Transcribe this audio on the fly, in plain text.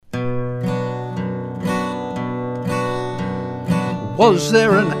Was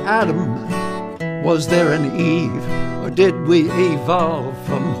there an Adam? Was there an Eve? Or did we evolve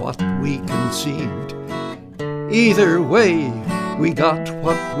from what we conceived? Either way, we got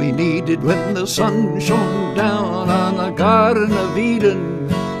what we needed when the sun shone down on the Garden of Eden.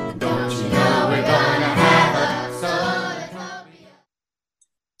 Don't you know we're gonna have a solar?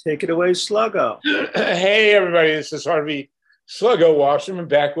 Take it away, Sluggo. Hey, everybody, this is Harvey Sluggo Wasserman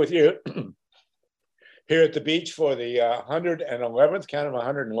back with you here at the beach for the 111th, count of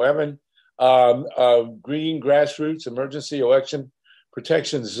 111, Green Grassroots Emergency Election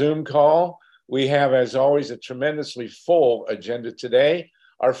Protection Zoom call. We have, as always, a tremendously full agenda today.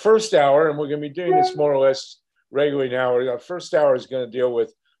 Our first hour, and we're going to be doing this more or less regularly now, our first hour is going to deal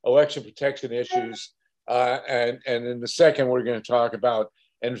with election protection issues. And in the second, we're going to talk about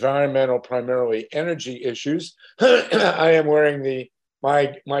environmental, primarily energy issues. I am wearing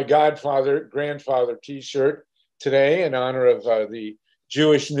my grandfather T-shirt today in honor of the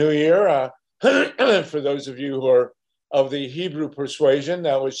Jewish New Year. For those of you who are of the Hebrew persuasion,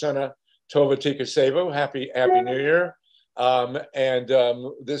 that was Shana Tova Tikaseva, Happy New Year.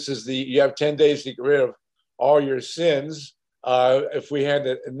 This is you have 10 days to get rid of all your sins. If we had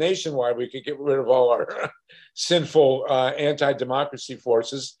it nationwide, we could get rid of all our sinful anti-democracy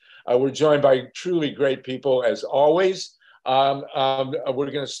forces. We're joined by truly great people as always. We're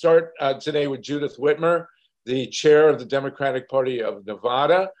going to start today with Judith Whitmer, the chair of the Democratic Party of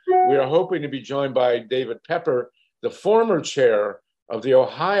Nevada. We are hoping to be joined by David Pepper, the former chair of the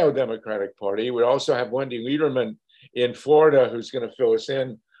Ohio Democratic Party. We also have Wendy Lederman in Florida, who's going to fill us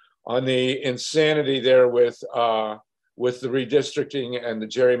in on the insanity there with the redistricting and the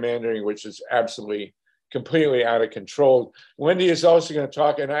gerrymandering, which is absolutely completely out of control. Wendy is also going to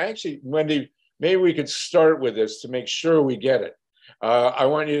talk, and Wendy, maybe we could start with this to make sure we get it. I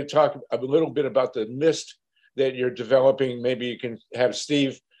want you to talk a little bit about the list that you're developing. Maybe you can have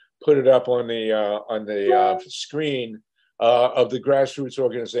Steve put it up on the screen of the grassroots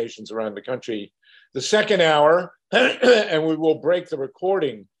organizations around the country. The second hour, and we will break the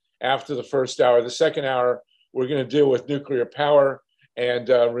recording after the first hour. The second hour, we're going to deal with nuclear power and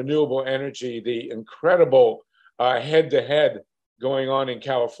renewable energy, the incredible head-to-head going on in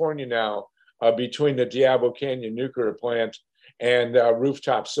California now between the Diablo Canyon nuclear plant and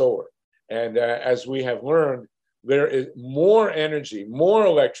rooftop solar. And as we have learned, there is more energy, more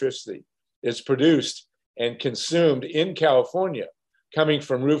electricity is produced and consumed in California coming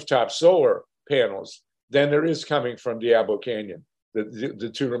from rooftop solar panels than there is coming from Diablo Canyon,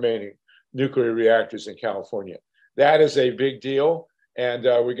 the two remaining nuclear reactors in California. That is a big deal. And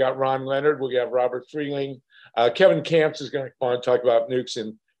we got Ron Leonard, we got Robert Freeling. Kevin Camps is going to come on and talk about nukes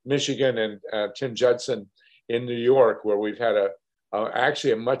in Michigan, and Tim Judson in New York, where we've had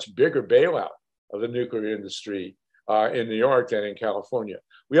actually a much bigger bailout of the nuclear industry in New York than in California.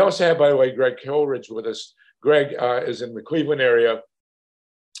 We also have, by the way, Greg Coleridge with us. Greg is in the Cleveland area,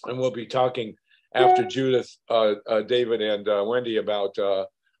 and we'll be talking after Judith, David, and Wendy about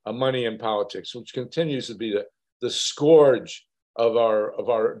money in politics, which continues to be the scourge of our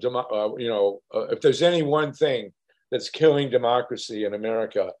if there's any one thing that's killing democracy in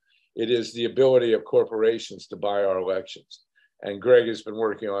America, it is the ability of corporations to buy our elections. And Greg has been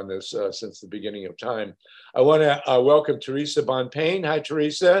working on this since the beginning of time. I want to welcome Teresa Bonpane. Hi,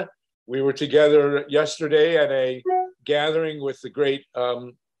 Teresa. We were together yesterday at a gathering with the great,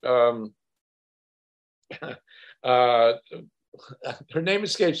 her name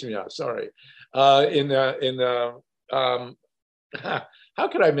escapes me now, sorry. How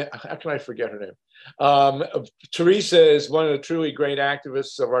can I forget her name? Teresa is one of the truly great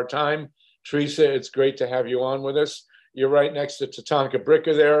activists of our time. Teresa, it's great to have you on with us. You're right next to Tatanka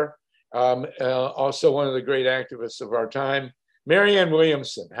Bricker there. Also one of the great activists of our time. Marianne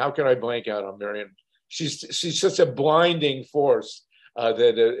Williamson, how can I blank out on Marianne? She's such a blinding force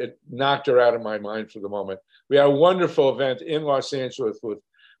that it knocked her out of my mind for the moment. We had a wonderful event in Los Angeles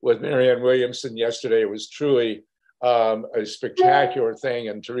with Marianne Williamson yesterday. It was truly a spectacular thing,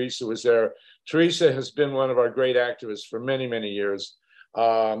 and Teresa was there. Teresa has been one of our great activists for many, many years,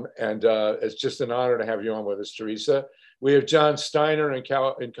 and it's just an honor to have you on with us, Teresa. We have John Steiner in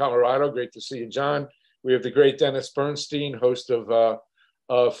Colorado. Great to see you, John. We have the great Dennis Bernstein, host of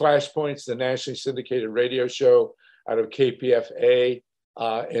Flashpoints, the nationally syndicated radio show out of KPFA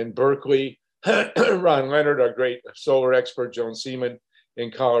in Berkeley. Ron Leonard, our great solar expert, Joan Seaman in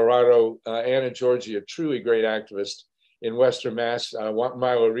Colorado, Anna Georgie, a truly great activist in Western Mass.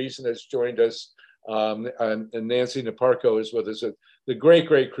 Milo Reason has joined us, and Nancy Naparko is with us. The great,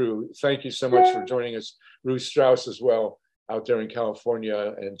 great crew. Thank you so much for joining us. Ruth Strauss as well out there in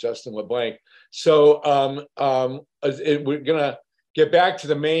California, and Justin LeBlanc. So we're gonna get back to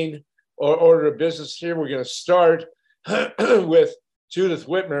the main order of business here. We're going to start with Judith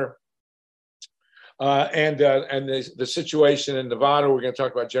Whitmer and the situation in Nevada. We're going to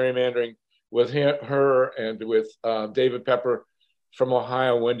talk about gerrymandering with her and with David Pepper from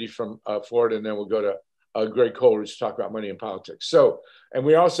Ohio, Wendy from Florida, and then we'll go to Greg Coleridge to talk about money and politics. So, and I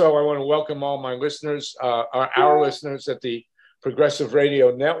want to welcome all my listeners, our listeners at the Progressive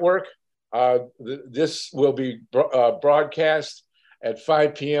Radio Network. This will be broadcast at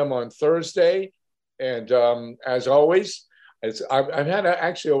 5 p.m. on Thursday. And as always, I've had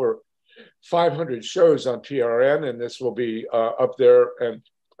actually over 500 shows on PRN, and this will be up there. And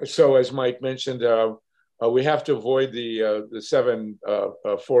so, as Mike mentioned, we have to avoid the 7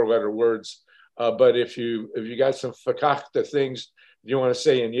 4-letter words. But if you got some fakakta things you want to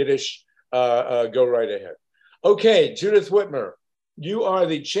say in Yiddish, go right ahead. Okay, Judith Whitmer, you are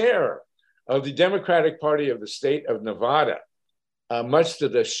the chair of the Democratic Party of the state of Nevada, much to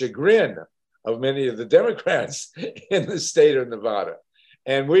the chagrin of many of the Democrats in the state of Nevada.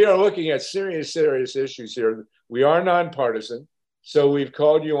 And we are looking at serious issues here. We are nonpartisan. So we've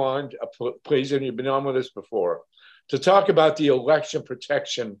called you on, please, and you've been on with us before, to talk about the election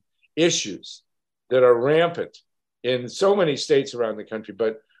protection issues that are rampant in so many states around the country.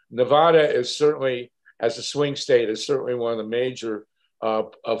 But Nevada is certainly, as a swing state, is certainly one of the major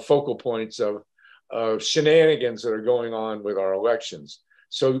focal points of shenanigans that are going on with our elections.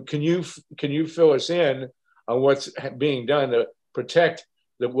 So can you fill us in on what's being done to protect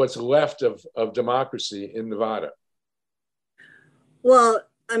what's left of democracy in Nevada? Well,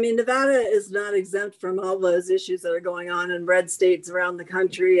 I mean, Nevada is not exempt from all those issues that are going on in red states around the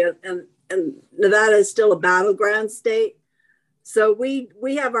country, and Nevada is still a battleground state. So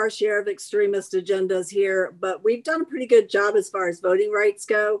we have our share of extremist agendas here, but we've done a pretty good job as far as voting rights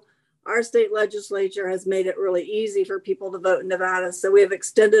go. Our state legislature has made it really easy for people to vote in Nevada. So we have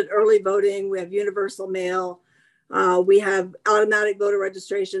extended early voting, we have universal mail, we have automatic voter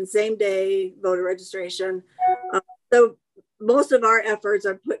registration, same day voter registration. So most of our efforts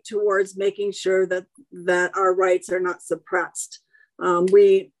are put towards making sure that our rights are not suppressed.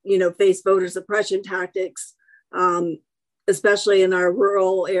 We, face voter suppression tactics, especially in our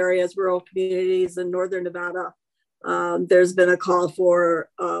rural areas, rural communities in northern Nevada. There's been a call for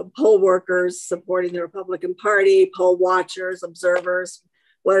poll workers supporting the Republican Party, poll watchers, observers,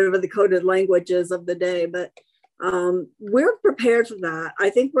 whatever the coded language is of the day. But we're prepared for that. I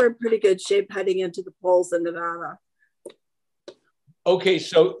think we're in pretty good shape heading into the polls in Nevada. Okay,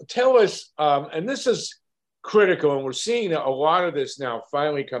 so tell us, and this is critical, and we're seeing a lot of this now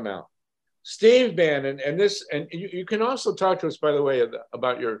finally come out. Steve Bannon, and you can also talk to us, by the way,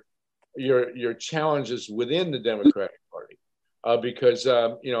 about your challenges within the Democratic Party, because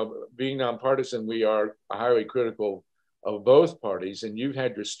being nonpartisan, we are highly critical of both parties, and you've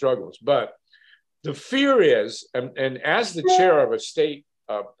had your struggles. But the fear is, and as the chair of a state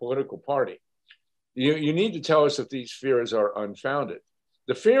political party, you need to tell us if these fears are unfounded.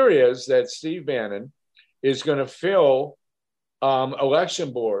 The fear is that Steve Bannon is going to fill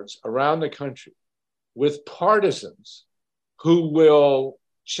election boards around the country with partisans who will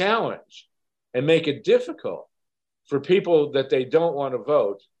challenge and make it difficult for people that they don't want to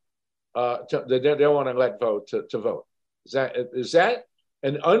vote, that they don't want to let vote to vote. Is that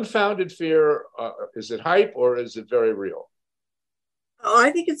an unfounded fear? Is it hype, or is it very real? Oh,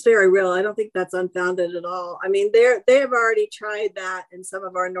 I think it's very real. I don't think that's unfounded at all. I mean, they have already tried that in some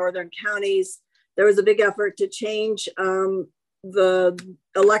of our northern counties. There was a big effort to change the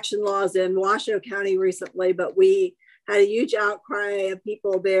election laws in Washoe County recently, but we had a huge outcry of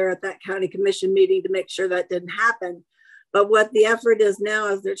people there at that county commission meeting to make sure that didn't happen. But what the effort is now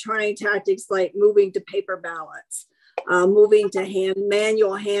is they're trying tactics like moving to paper ballots, moving to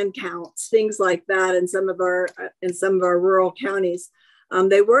manual hand counts, things like that in some of our rural counties.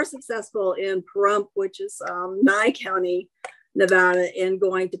 They were successful in Pahrump, which is Nye County, Nevada, in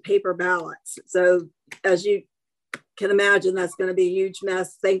going to paper ballots. So as you can imagine, that's going to be a huge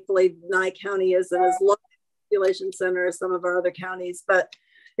mess. Thankfully, Nye County isn't as low population center as some of our other counties, but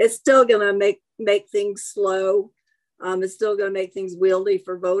it's still going to make things slow. It's still going to make things wieldy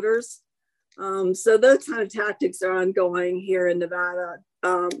for voters. So those kind of tactics are ongoing here in Nevada,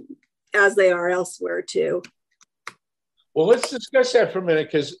 as they are elsewhere too. Well, let's discuss that for a minute,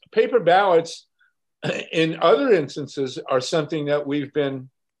 because paper ballots in other instances are something that we've been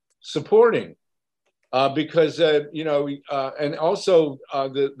supporting because, and also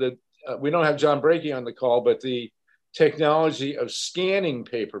we don't have John Brakey on the call, but the technology of scanning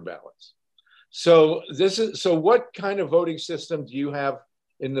paper ballots. So what kind of voting system do you have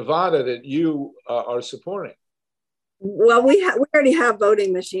in Nevada that you are supporting? Well, we already have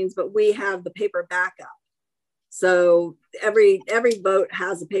voting machines, but we have the paper backup. So every vote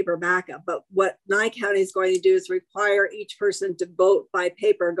has a paper backup. But what Nye County is going to do is require each person to vote by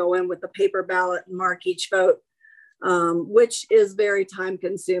paper, go in with a paper ballot and mark each vote, which is very time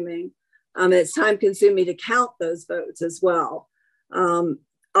consuming. It's time consuming to count those votes as well.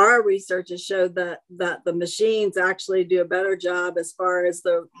 Our research has showed that the machines actually do a better job as far as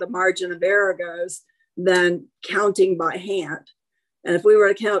the margin of error goes than counting by hand. And if we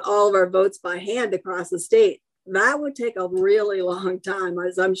were to count all of our votes by hand across the state, that would take a really long time,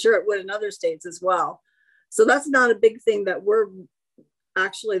 as I'm sure it would in other states as well. So that's not a big thing that we're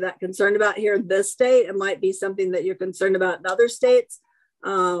actually that concerned about here in this state. It might be something that you're concerned about in other states.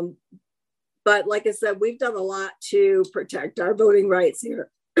 But like I said, we've done a lot to protect our voting rights here,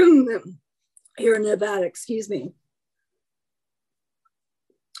 here in Nevada, excuse me.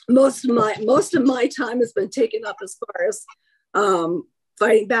 Most of my time has been taken up as far as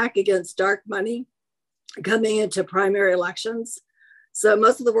fighting back against dark money coming into primary elections. So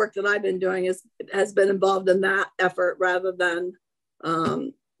most of the work that I've been doing has been involved in that effort rather than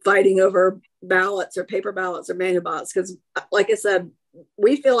fighting over ballots or paper ballots or manual ballots. Because like I said,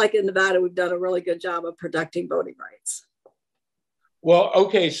 we feel like in Nevada, we've done a really good job of protecting voting rights. Well,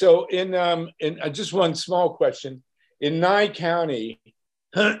 okay. So in just one small question, in Nye County,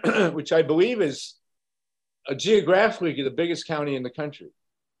 which I believe is geographically the biggest county in the country.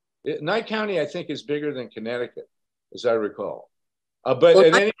 Nye County, I think, is bigger than Connecticut, as I recall.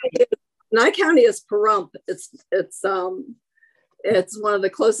 Nye County is Pahrump. It's one of the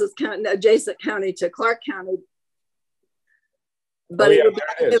closest adjacent county to Clark County. But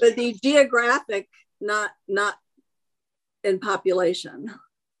it would be geographic, not in population.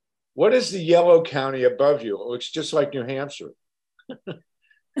 What is the yellow county above you? It looks just like New Hampshire.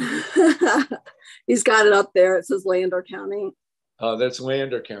 He's got it up there. It says Lander County. Oh, that's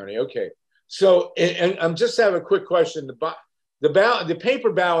Lander County. Okay. So, and I'm just have a quick question. The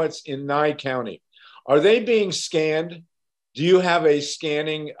paper ballots in Nye County, are they being scanned? Do you have a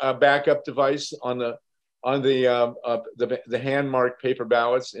scanning backup device on the hand-marked paper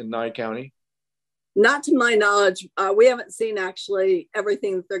ballots in Nye County? Not to my knowledge. We haven't seen actually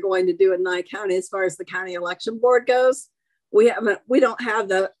everything that they're going to do in Nye County as far as the county election board goes. We don't have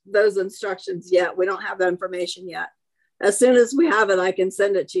those instructions yet. We don't have that information yet. As soon as we have it, I can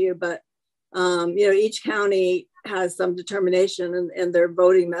send it to you. But each county has some determination in their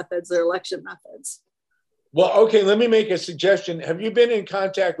voting methods, their election methods. Well, okay, let me make a suggestion. Have you been in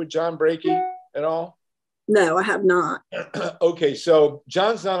contact with John Brakey at all? No, I have not. Okay, so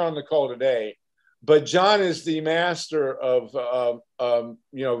John's not on the call today, but John is the master of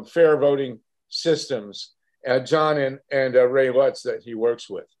fair voting systems. John and Ray Lutz that he works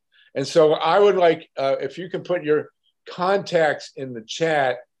with. And so I would like, if you can put your contacts in the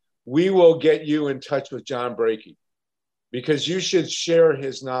chat, we will get you in touch with John Brakey because you should share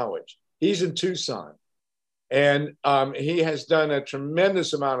his knowledge. He's in Tucson and he has done a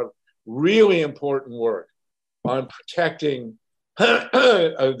tremendous amount of really important work on protecting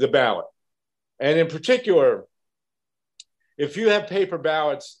the ballot. And in particular, if you have paper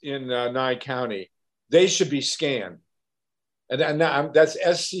ballots in Nye County, they should be scanned. And that's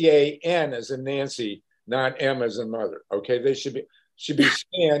SCAN as in Nancy, not M as in mother. Okay, they should be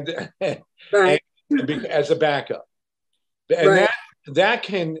scanned right. as a backup. And right. that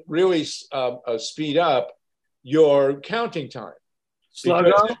can really speed up your counting time.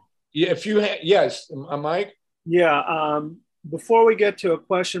 Sluggo? If you yes, Mike? Yeah, before we get to a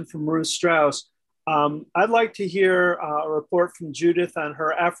question from Ruth Strauss, I'd like to hear a report from Judith on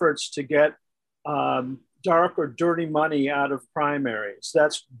her efforts to get dark or dirty money out of primaries.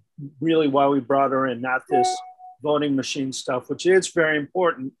 That's really why we brought her in, not this voting machine stuff, which is very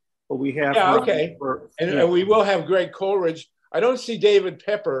important, but we have. Yeah, okay. And we will have Greg Coleridge. I don't see David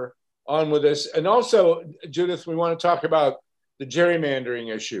Pepper on with us. And also, Judith, we want to talk about the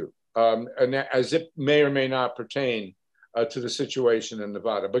gerrymandering issue, and as it may or may not pertain to the situation in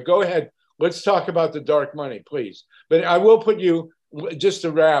Nevada. But go ahead. Let's talk about the dark money, please. But I will put you, just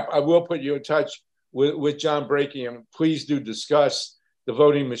to wrap, I will put you in touch with John Brakey, and please do discuss the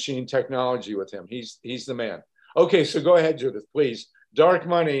voting machine technology with him. He's the man. Okay, so go ahead, Judith, please. Dark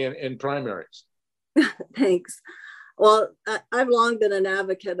money in primaries. Thanks. Well, I've long been an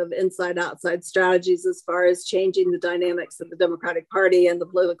advocate of inside-outside strategies as far as changing the dynamics of the Democratic Party and the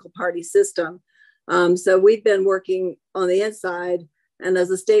political party system. So we've been working on the inside, and as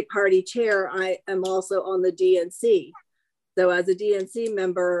a state party chair, I am also on the DNC. So as a DNC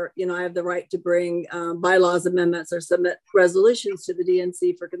member, I have the right to bring bylaws amendments or submit resolutions to the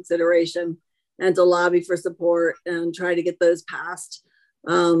DNC for consideration. and to lobby for support and try to get those passed,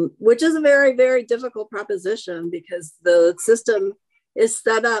 which is a very, very difficult proposition because the system is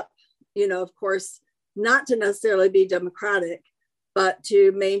set up, of course, not to necessarily be democratic, but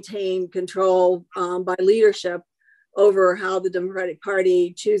to maintain control by leadership over how the Democratic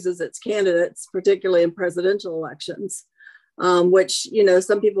Party chooses its candidates, particularly in presidential elections, which,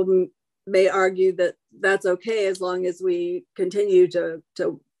 some people may argue that that's okay as long as we continue to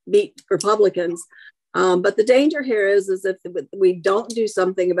beat Republicans. But the danger here is if we don't do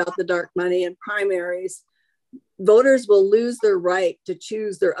something about the dark money in primaries, voters will lose their right to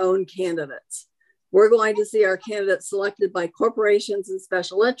choose their own candidates. We're going to see our candidates selected by corporations and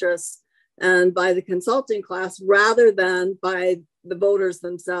special interests and by the consulting class rather than by the voters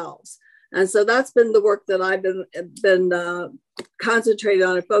themselves. And so that's been the work that I've been concentrated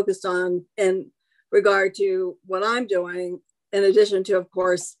on and focused on in regard to what I'm doing. In addition to, of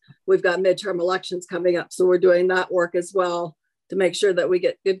course, we've got midterm elections coming up. So we're doing that work as well to make sure that we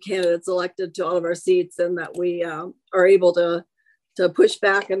get good candidates elected to all of our seats and that we are able to push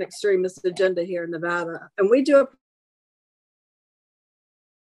back an extremist agenda here in Nevada. And we do.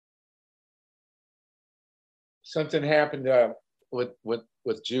 Something happened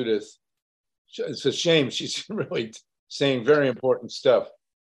with Judith. It's a shame. She's really saying very important stuff.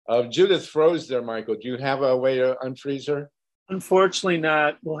 Judith froze there, Michael. Do you have a way to unfreeze her? Unfortunately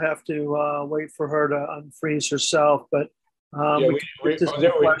not. We'll have to wait for her to unfreeze herself, but we can get to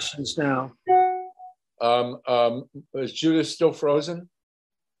some questions now. Is Judith still frozen?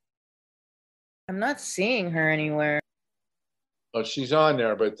 I'm not seeing her anywhere. Oh, she's on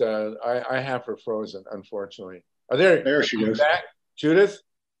there, but I have her frozen, unfortunately. There she goes. Back, Judith?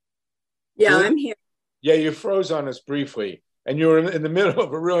 Yeah, Judith? I'm here. Yeah, you froze on us briefly, and you were in the middle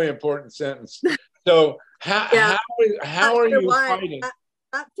of a really important sentence. So how are you fighting?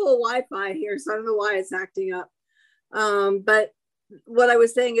 Not full Wi-Fi here, so I don't know why it's acting up. But what I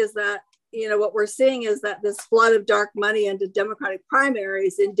was saying is that, what we're seeing is that this flood of dark money into Democratic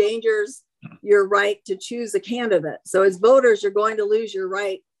primaries endangers your right to choose a candidate. So as voters, you're going to lose your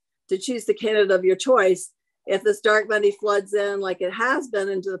right to choose the candidate of your choice if this dark money floods in like it has been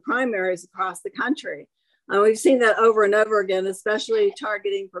into the primaries across the country. We've seen that over and over again, especially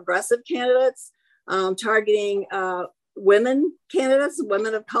targeting progressive candidates, targeting women candidates,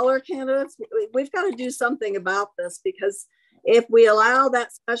 women of color candidates. We've got to do something about this because if we allow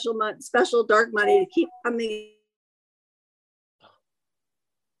that special dark money to keep coming.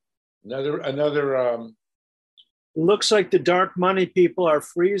 Another. Looks like the dark money people are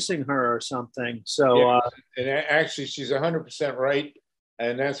freezing her or something. So, yeah, and actually, she's 100% right,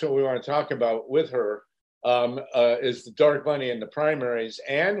 and that's what we want to talk about with her. Is the dark money in the primaries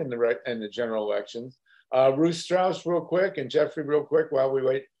and in the general elections. Ruth Strauss, real quick, and Jeffrey, real quick, while we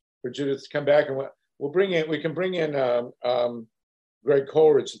wait for Judith to come back, and we can bring in Greg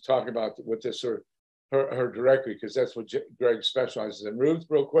Coleridge to talk about with this or her directly, because that's what Greg specializes in. Ruth,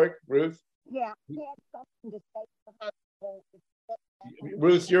 real quick, Ruth. Yeah, I had something to say about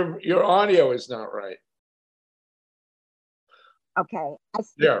Ruth, your audio is not right. Okay.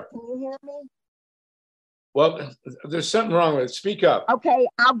 Yeah. Can you hear me? Well, there's something wrong with it. Speak up. Okay,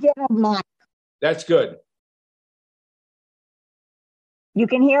 I'll get a mic. That's good. You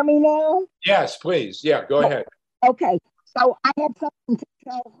can hear me now? Yes, please. Yeah, go ahead. Okay, so I had something to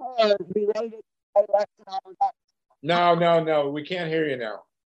tell her related to election. No, we can't hear you now.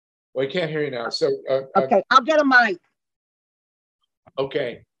 We can't hear you now. So okay, I'll get a mic.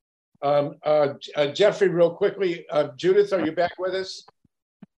 Okay. Jeffrey, real quickly, Judith, are you back with us?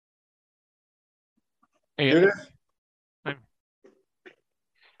 Hey, Judith? I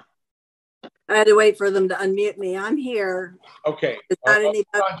had to wait for them to unmute me. I'm here. Okay. Hold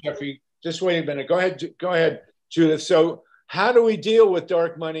on, Jeffrey. Just wait a minute. Go ahead, Judith. So how do we deal with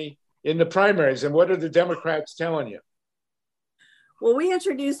dark money in the primaries, and what are the Democrats telling you? Well, we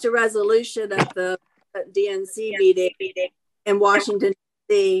introduced a resolution at the DNC meeting in Washington,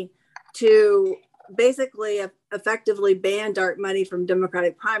 D.C. to basically effectively ban dark money from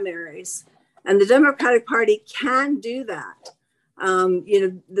Democratic primaries. And the Democratic Party can do that.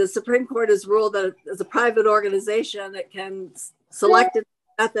 The Supreme Court has ruled that as a private organization, it can select a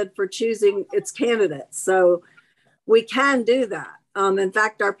method for choosing its candidates. So we can do that. In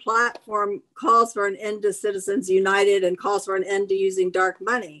fact, our platform calls for an end to Citizens United and calls for an end to using dark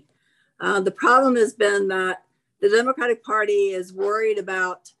money. The problem has been that the Democratic Party is worried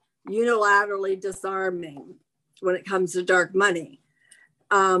about unilaterally disarming when it comes to dark money.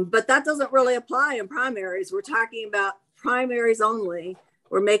 But that doesn't really apply in primaries. We're talking about primaries only.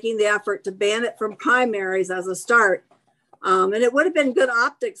 We're making the effort to ban it from primaries as a start. And it would have been good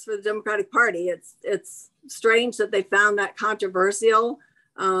optics for the Democratic Party. It's strange that they found that controversial,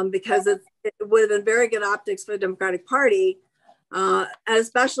 because it would have been very good optics for the Democratic Party,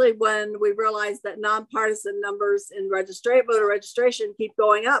 especially when we realize that nonpartisan numbers in voter registration keep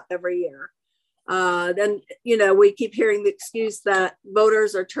going up every year. Then, we keep hearing the excuse that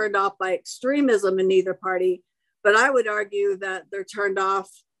voters are turned off by extremism in either party, but I would argue that they're turned off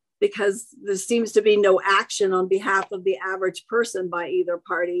because there seems to be no action on behalf of the average person by either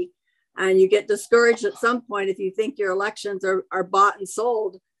party. And you get discouraged at some point if you think your elections are bought and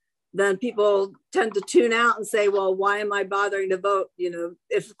sold, then people tend to tune out and say, well, why am I bothering to vote?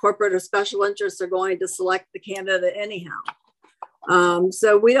 If corporate or special interests are going to select the candidate anyhow.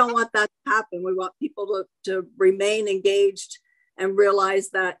 So we don't want that to happen. We want people to remain engaged and realize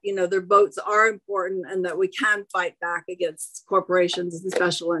that, their votes are important and that we can fight back against corporations and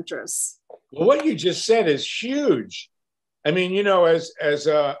special interests. Well, what you just said is huge. I mean, as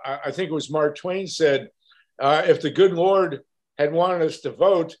I think it was Mark Twain said, if the good Lord had wanted us to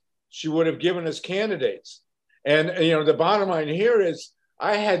vote, she would have given us candidates. And, the bottom line here is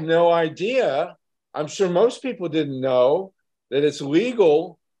I had no idea. I'm sure most people didn't know that it's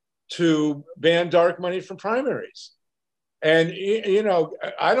legal to ban dark money from primaries. And,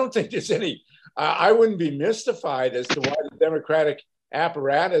 I don't think there's any, I wouldn't be mystified as to why the Democratic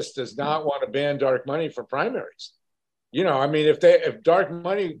apparatus does not want to ban dark money from primaries. If dark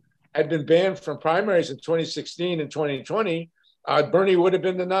money had been banned from primaries in 2016 and 2020, Bernie would have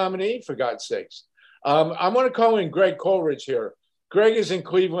been the nominee, for God's sakes. I want to call in Greg Coleridge here. Greg is in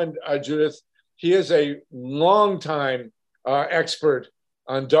Cleveland, Judith. He is a longtime expert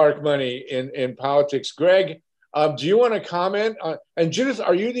on dark money in politics. Greg, do you want to comment? And Judith,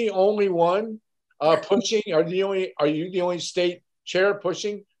 are you the only one pushing? Are you the only state chair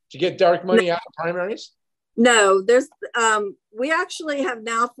pushing to get dark money out of primaries? No, we actually have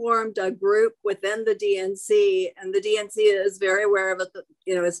now formed a group within the DNC, and the DNC is very aware of it.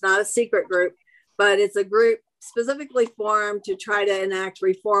 It's not a secret group, but it's a group specifically formed to try to enact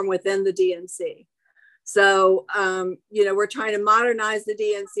reform within the DNC. So, we're trying to modernize the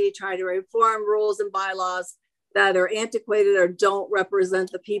DNC, try to reform rules and bylaws that are antiquated or don't represent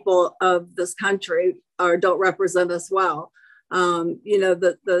the people of this country or don't represent us well.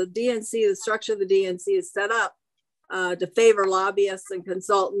 The DNC, the structure of the DNC is set up to favor lobbyists and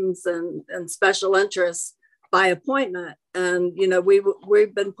consultants and special interests by appointment. And,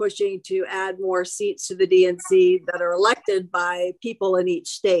 we've been pushing to add more seats to the DNC that are elected by people in each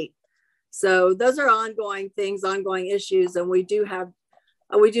state. So those are ongoing things, ongoing issues. And we do have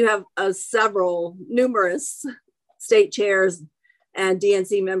numerous state chairs and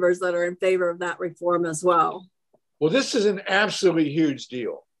DNC members that are in favor of that reform as well. Well, this is an absolutely huge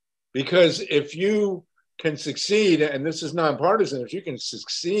deal, because if you can succeed, and this is nonpartisan, if you can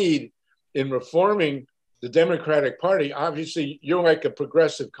succeed in reforming the Democratic Party, obviously you're like a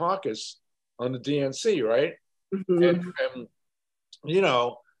progressive caucus on the DNC, right? Mm-hmm. And,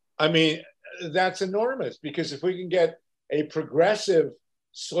 that's enormous, because if we can get a progressive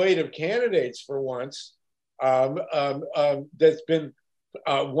slate of candidates for once that's been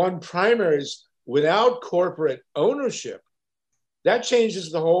won primaries without corporate ownership, that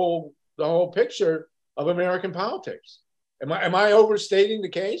changes the whole picture of American politics. Am I overstating the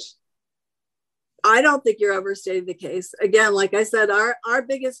case? I don't think you're overstating the case. Again, like I said, our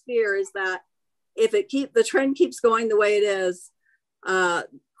biggest fear is that if the trend keeps going the way it is,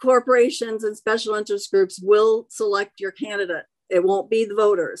 corporations and special interest groups will select your candidate. It won't be the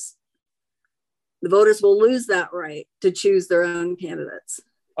voters. The voters will lose that right to choose their own candidates.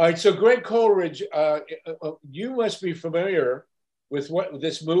 All right, so Greg Coleridge, you must be familiar with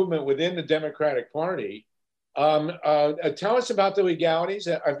this movement within the Democratic Party. Tell us about the legalities.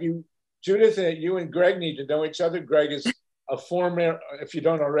 Judith, you and Greg need to know each other. Greg is a former, if you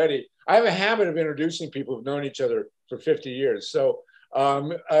don't already. I have a habit of introducing people who've known each other for 50 years. So,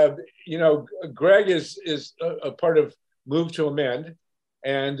 Greg is a part of Move to Amend,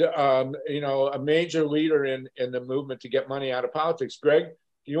 and a major leader in the movement to get money out of politics. Greg,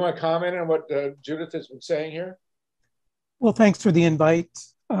 do you want to comment on what Judith has been saying here? Well, thanks for the invite,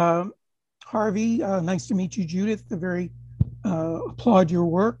 Harvey. Nice to meet you, Judith. I very applaud your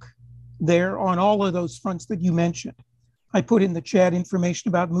work there on all of those fronts that you mentioned. I put in the chat information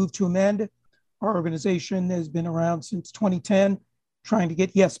about Move to Amend. Our organization has been around since 2010, trying to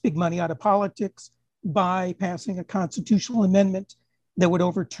get big money out of politics by passing a constitutional amendment that would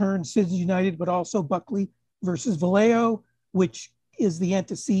overturn Citizens United, but also Buckley versus Valeo, which is the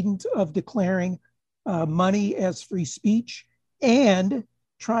antecedent of declaring money as free speech, and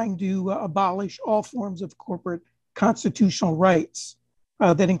trying to abolish all forms of corporate constitutional rights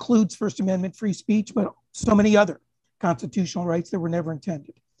that includes First Amendment free speech, but so many other constitutional rights that were never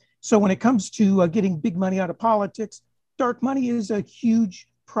intended. So when it comes to getting big money out of politics, dark money is a huge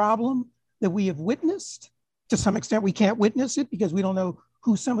problem that we have witnessed. To some extent, we can't witness it because we don't know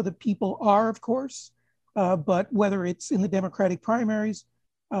who some of the people are, of course. But whether it's in the Democratic primaries,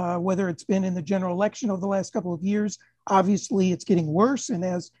 whether it's been in the general election over the last couple of years, obviously it's getting worse. And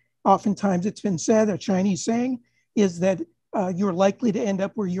as oftentimes it's been said, a Chinese saying is that you're likely to end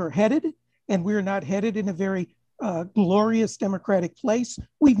up where you're headed. And we're not headed in a very glorious democratic place.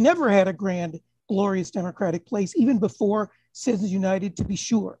 We've never had a grand, glorious democratic place, even before Citizens United, to be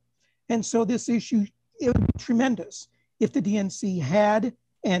sure. And so this issue, it would be tremendous if the DNC had,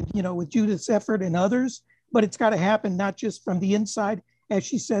 and with Judith's effort and others, but it's got to happen not just from the inside, as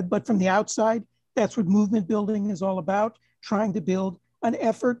she said, but from the outside. That's what movement building is all about, trying to build an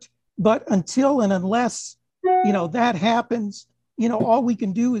effort. But until and unless, that happens, all we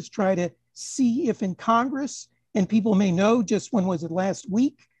can do is try to see if in Congress, and people may know, just when was it, last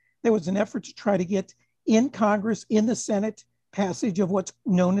week, there was an effort to try to get in Congress, in the Senate, passage of what's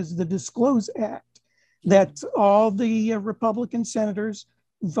known as the Disclose Act, that all the Republican senators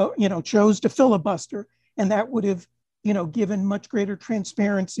chose to filibuster, and that would have, given much greater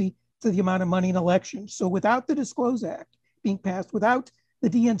transparency to the amount of money in elections. So without the Disclose Act being passed, without the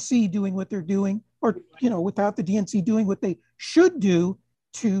DNC doing what they're doing, or without the DNC doing what they should do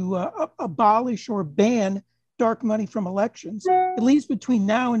to abolish or ban dark money from elections, at least between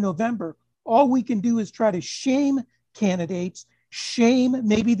now and November, all we can do is try to shame candidates, shame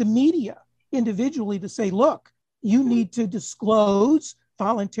maybe the media individually to say, look, you need to disclose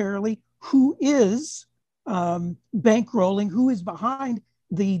voluntarily who is bankrolling, who is behind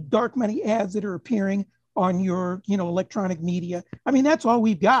the dark money ads that are appearing on your electronic media. I mean, that's all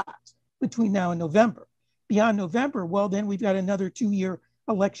we've got between now and November. Beyond November, well, then we've got another 2-year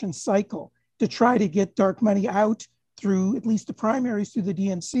election cycle to try to get dark money out through at least the primaries through the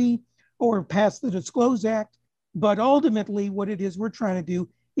DNC or pass the Disclose Act. But ultimately, what it is we're trying to do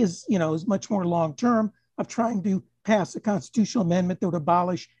is much more long-term, of trying to pass a constitutional amendment that would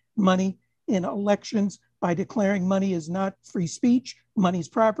abolish money in elections by declaring money is not free speech, money's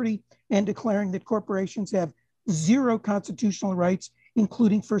property, and declaring that corporations have zero constitutional rights,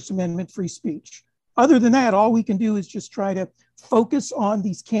 including First Amendment free speech. Other than that, all we can do is just try to focus on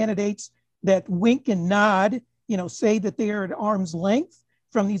these candidates that wink and nod, say that they are at arm's length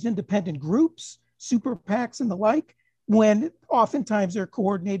from these independent groups, super PACs and the like, when oftentimes they're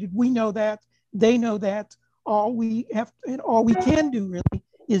coordinated. We know that, they know that. All we have and all we can do really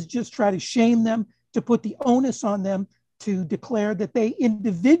is just try to shame them, to put the onus on them to declare that they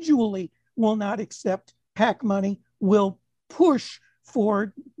individually will not accept PAC money, will push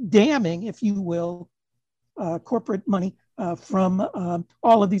for damning, if you will, corporate money from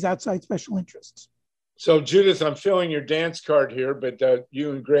all of these outside special interests. So Judith, I'm filling your dance card here, but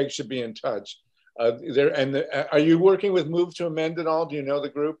you and Greg should be in touch. Are you working with Move to Amend at all? Do you know the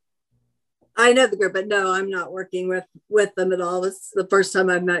group? I know the group, but no, I'm not working with them at all. This is the first time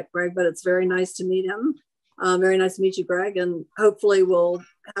I've met Greg, but it's very nice to meet him. Very nice to meet you, Greg, and hopefully we'll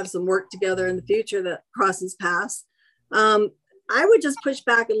have some work together in the future that crosses paths. I would just push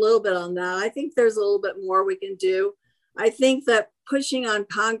back a little bit on that. I think there's a little bit more we can do. I think that pushing on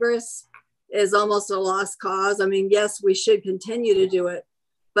Congress is almost a lost cause. I mean, yes, we should continue to do it,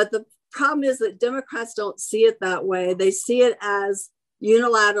 but the problem is that Democrats don't see it that way. They see it as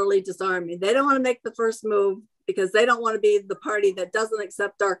unilaterally disarming. They don't want to make the first move because they don't want to be the party that doesn't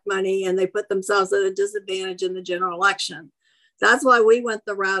accept dark money, and they put themselves at a disadvantage in the general election. That's why we went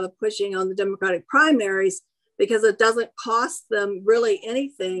the route of pushing on the Democratic primaries, because it doesn't cost them really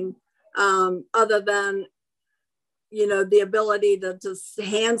anything other than, the ability to just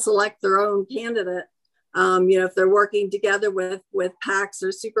hand select their own candidate. If they're working together with PACs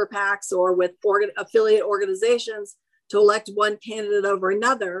or super PACs or with affiliate organizations to elect one candidate over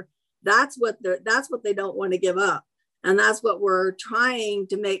another, that's what they don't want to give up. And that's what we're trying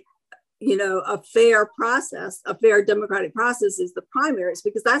to make, a fair process, a fair democratic process is the primaries,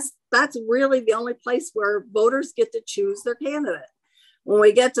 because that's really the only place where voters get to choose their candidate. When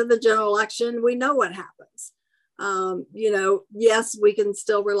we get to the general election, we know what happens. Yes, we can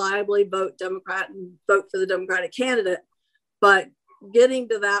still reliably vote Democrat and vote for the Democratic candidate, but getting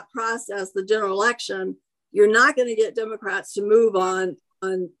to that process, the general election, you're not going to get Democrats to move on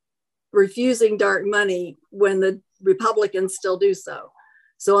refusing dark money when the Republicans still do so.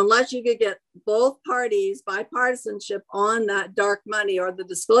 So unless you could get both parties bipartisanship on that dark money or the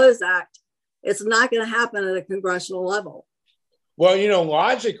Disclose Act, it's not going to happen at a congressional level. Well,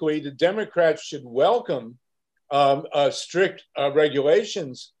 logically, the Democrats should welcome strict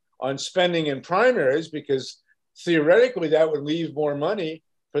regulations on spending in primaries, because theoretically that would leave more money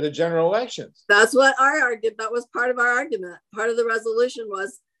for the general elections. That's what our argument, that was part of our argument. Part of the resolution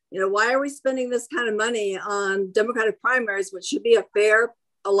was, why are we spending this kind of money on Democratic primaries, which should be a fair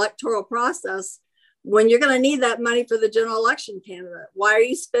electoral process, when you're going to need that money for the general election candidate? Why are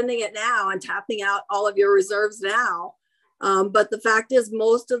you spending it now and tapping out all of your reserves now? But the fact is,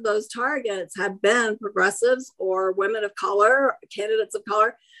 most of those targets have been progressives or women of color, candidates of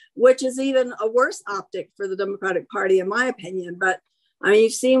color, which is even a worse optic for the Democratic Party, in my opinion. But I mean,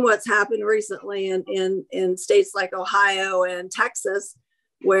 you've seen what's happened recently in states like Ohio and Texas,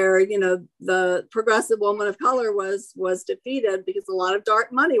 where the progressive woman of color was defeated because a lot of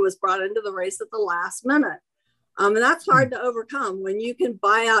dark money was brought into the race at the last minute. And that's hard to overcome when you can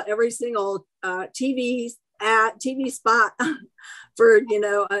buy out every single TV spot for a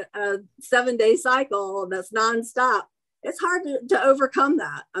 7-day cycle that's nonstop. It's hard to overcome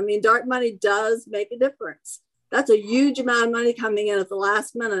that. I mean, dark money does make a difference. That's a huge amount of money coming in at the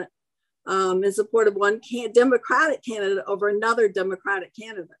last minute in support of one Democratic candidate over another Democratic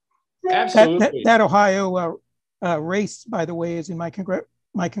candidate. Absolutely. That Ohio race, by the way, is in my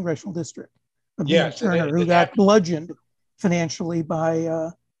congressional district. Yes, Turner, who got bludgeoned financially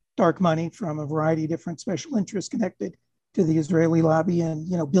by dark money from a variety of different special interests connected to the Israeli lobby and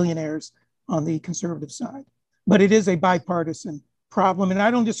billionaires on the conservative side. But it is a bipartisan problem, and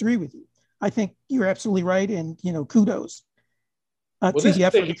I don't disagree with you. I think you're absolutely right, and kudos to the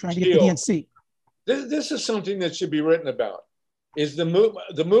effort of trying to get the DNC. This is something that should be written about. Is the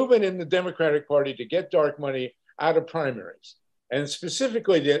movement in the Democratic Party to get dark money out of primaries, and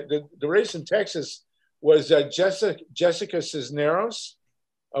specifically the race in Texas was Jessica Cisneros,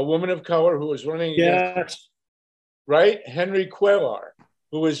 a woman of color who was running against, right, Henry Cuellar,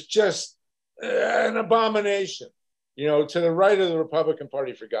 who was just an abomination, to the right of the Republican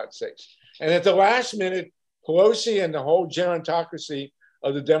Party, for God's sakes. And at the last minute, Pelosi and the whole gerontocracy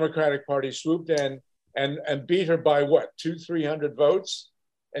of the Democratic Party swooped in and beat her by what, 200-300 votes?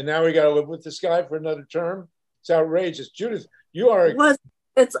 And now we got to live with this guy for another term. It's outrageous. Judith, you are.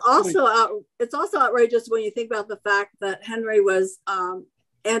 It's also outrageous when you think about the fact that Henry was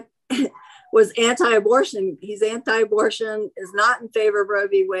anti-abortion. He's anti-abortion, is not in favor of Roe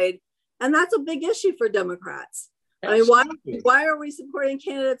v. Wade, and that's a big issue for Democrats. Absolutely. I mean, why are we supporting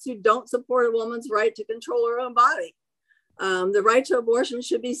candidates who don't support a woman's right to control her own body? The right to abortion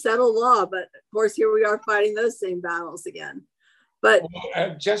should be settled law, but of course, here we are fighting those same battles again. But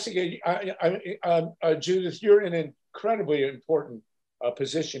Jessica, Judith, you're in an incredibly important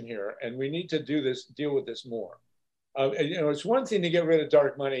position here, and we need to deal with this more. It's one thing to get rid of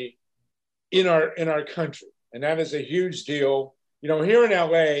dark money in our country, and that is a huge deal. Here in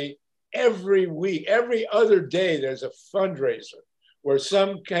LA, every week, every other day, there's a fundraiser where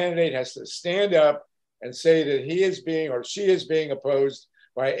some candidate has to stand up and say that he is being or she is being opposed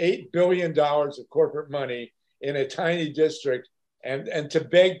by $8 billion of corporate money in a tiny district, and to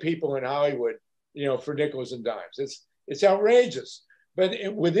beg people in Hollywood, for nickels and dimes. It's outrageous. But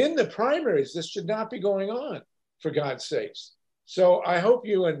within the primaries, this should not be going on, for God's sakes. So I hope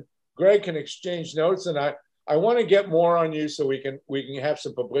you and Greg can exchange notes, and I want to get more on you so we can have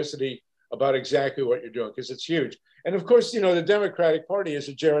some publicity about exactly what you're doing, because it's huge. And of course, the Democratic Party is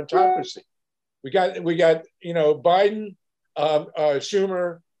a gerontocracy. We got Biden,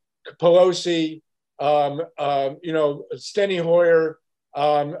 Schumer, Pelosi, Steny Hoyer,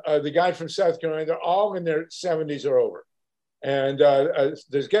 the guy from South Carolina. They're all in their 70s or over. And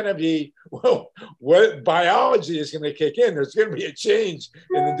there's going to be, what biology is going to kick in. There's going to be a change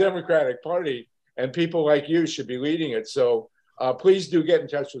in the Democratic Party, and people like you should be leading it. So please do get in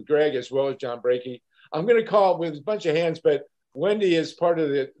touch with Greg as well as John Brakey. I'm going to call with a bunch of hands, but Wendy is part of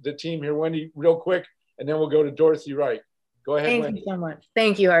the team here. Wendy, real quick, and then we'll go to Dorothy Wright. Go ahead, Thank Wendy. you so much.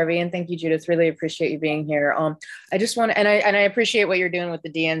 Thank you, Harvey, and thank you, Judith. Really appreciate you being here. I just want to, and I appreciate what you're doing with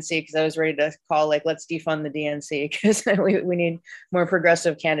the DNC, because I was ready to call, let's defund the DNC, because we need more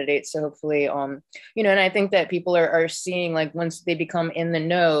progressive candidates. So hopefully, and I think that people are seeing, once they become in the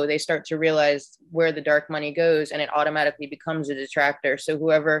know, they start to realize where the dark money goes, and it automatically becomes a detractor. So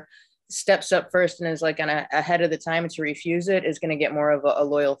whoever steps up first and is ahead of the time to refuse it is going to get more of a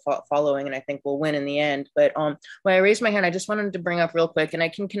loyal following, and I think we'll win in the end. But when I raised my hand, I just wanted to bring up real quick, and I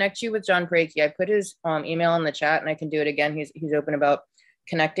can connect you with John Brakey. I put his email in the chat, and I can do it again. He's open about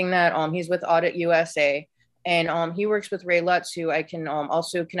connecting that. He's with Audit USA, and he works with Ray Lutz, who I can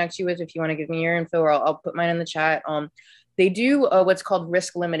also connect you with if you want to give me your info, or I'll put mine in the chat. They do what's called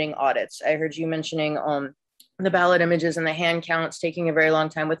risk limiting audits. I heard you mentioning the ballot images and the hand counts taking a very long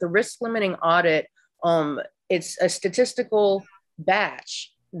time. With the risk limiting audit, it's a statistical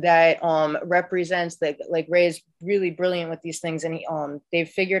batch that represents that, like Ray's really brilliant with these things, and they've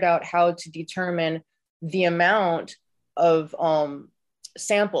figured out how to determine the amount of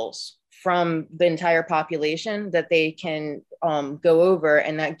samples from the entire population that they can go over,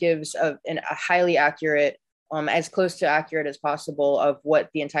 and that gives a highly accurate, as close to accurate as possible, of what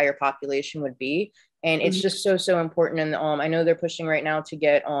the entire population would be. And it's just so important. And I know they're pushing right now to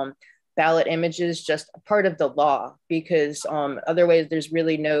get ballot images just a part of the law, because otherwise there's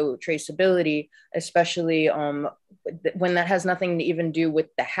really no traceability, especially when that has nothing to even do with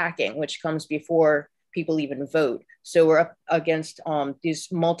the hacking, which comes before people even vote. So we're up against these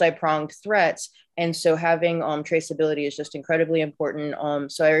multi-pronged threats. And so having traceability is just incredibly important.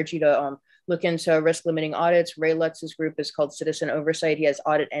 So I urge you to look into risk limiting audits. Ray Lutz's group is called Citizen Oversight. He has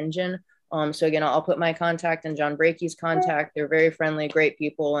Audit Engine. So again, I'll put my contact and John Brakey's contact. They're very friendly, great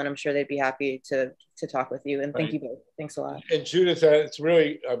people, and I'm sure they'd be happy to talk with you. And thank you both. Thanks a lot. And Judith, it's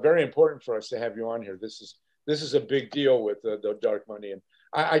really very important for us to have you on here. This is a big deal with the dark money. And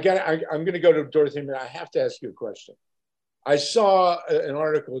I'm going to go to Dorothy, but I have to ask you a question. I saw an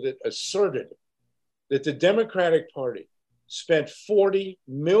article that asserted that the Democratic Party spent $40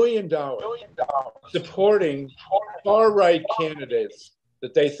 million supporting far-right candidates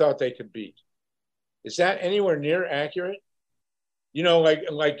that they thought they could beat. Is that anywhere near accurate? You know,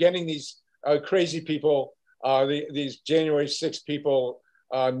 like getting these crazy people, these January 6 people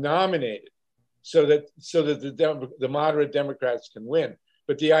nominated, so that the moderate Democrats can win.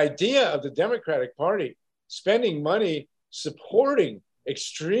 But the idea of the Democratic Party spending money supporting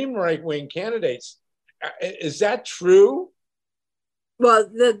extreme right-wing candidates, is that true? Well,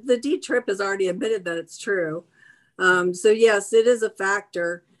 the D-Trip has already admitted that it's true. So yes, it is a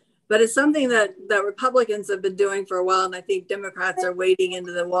factor, but it's something that Republicans have been doing for a while, and I think Democrats are wading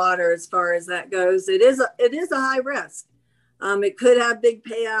into the water as far as that goes. It is a high risk. It could have big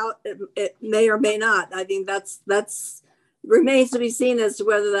payout. It may or may not. I think that's remains to be seen as to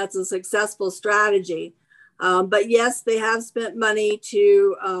whether that's a successful strategy. But yes, they have spent money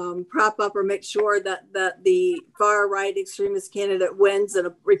to prop up or make sure that the far right extremist candidate wins in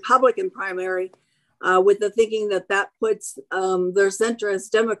a Republican primary, with the thinking that puts their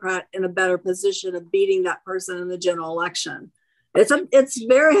centrist Democrat in a better position of beating that person in the general election. It's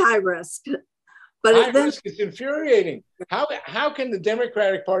very high risk. But high risk is infuriating. How can the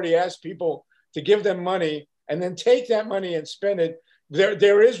Democratic Party ask people to give them money and then take that money and spend it?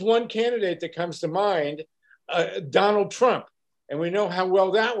 There is one candidate that comes to mind, Donald Trump, and we know how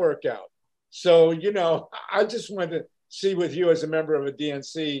well that worked out. So, you know, I just wanted to see with you as a member of a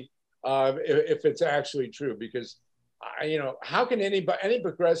DNC if it's actually true, because, you know, how can any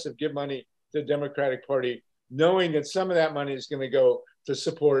progressive give money to the Democratic Party knowing that some of that money is going to go to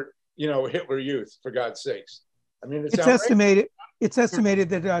support, you know, Hitler Youth, for God's sakes? I mean, it's estimated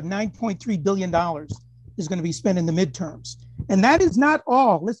that $9.3 billion is going to be spent in the midterms. And that is not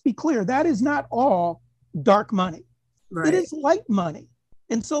all, let's be clear, that is not all dark money. Right. It is light money.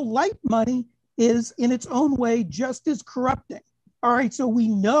 And so light money is in its own way just as corrupting. All right, so we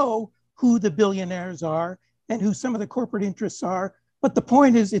know who the billionaires are and who some of the corporate interests are, but the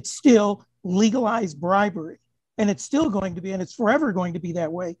point is it's still legalized bribery. And it's still going to be, and it's forever going to be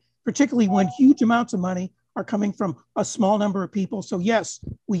that way, particularly when huge amounts of money are coming from a small number of people. So yes,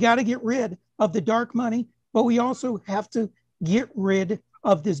 we got to get rid of the dark money, but we also have to get rid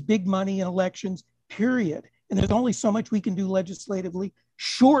of this big money in elections, period. And there's only so much we can do legislatively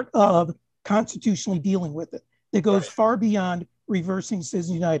short of constitutionally dealing with it that goes far beyond reversing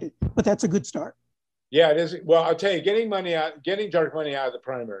Citizens United. But that's a good start. Yeah, it is. Well, I'll tell you, getting dark money out of the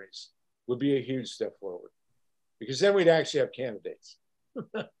primaries would be a huge step forward, because then we'd actually have candidates.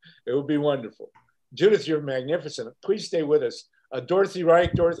 It would be wonderful. Judith, you're magnificent. Please stay with us. Dorothy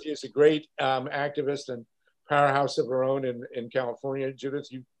Reich. Dorothy is a great activist and powerhouse of her own in California. Judith,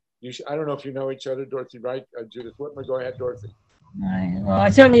 I don't know if you know each other, Dorothy Reich, Judith Whitmer. Go ahead, Dorothy. Well, I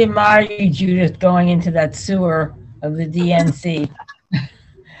certainly admire you, Judith, going into that sewer of the DNC.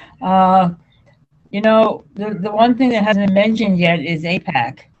 You know, the one thing that hasn't been mentioned yet is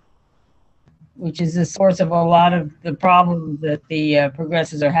AIPAC, which is the source of a lot of the problems that the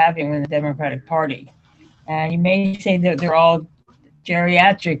progressives are having with the Democratic Party. And you may say that they're all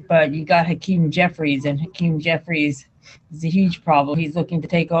geriatric, but you got Hakeem Jeffries, and Hakeem Jeffries is a huge problem. He's looking to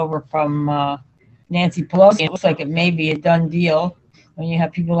take over from Nancy Pelosi. It looks like it may be a done deal when you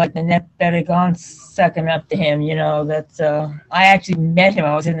have people like Nanette Betegon sucking up to him. You know, that's I actually met him.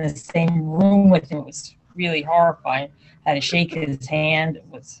 I was in the same room with him. It was really horrifying. I had to shake his hand. It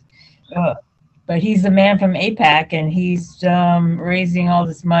was, but but he's the man from APAC, and he's raising all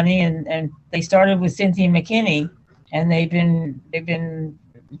this money. And they started with Cynthia McKinney, and they've been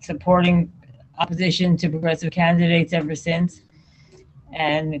supporting opposition to progressive candidates ever since.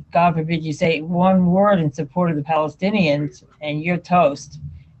 And God forbid you say one word in support of the Palestinians, and you're toast.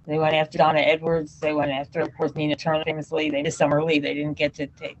 They went after Donna Edwards. They went after, of course, Nina Turner famously. They missed Summer Lee. They didn't get to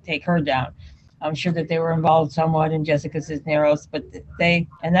take her down. I'm sure that they were involved somewhat in Jessica Cisneros, but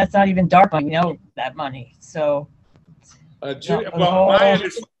and that's not even dark money. We know that money. So, my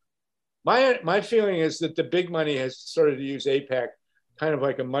feeling is that the big money has started to use AIPAC kind of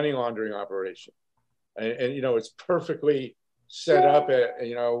like a money laundering operation, and you know, it's perfectly set up,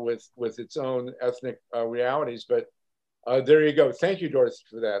 you know, with its own ethnic realities. But there you go. Thank you, Dorothy,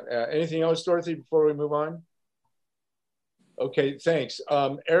 for that. Anything else, Dorothy, before we move on? Okay, thanks.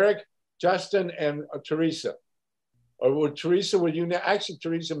 Eric, Justin, and Teresa. Or Teresa, will you actually,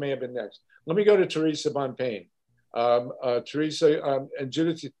 Teresa may have been next. Let me go to Teresa Bonpane. Teresa and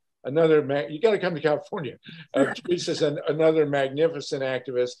Judith, you got to come to California. Teresa's another magnificent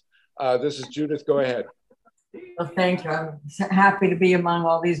activist. This is Judith, go ahead. Well, thank you. I'm happy to be among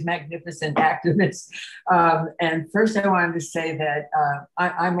all these magnificent activists. And first I wanted to say that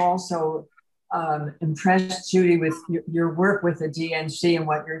I'm also impressed, Judy, with your work with the DNC and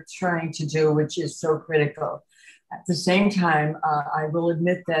what you're trying to do, which is so critical. At the same time, I will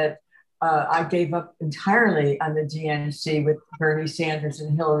admit that I gave up entirely on the DNC with Bernie Sanders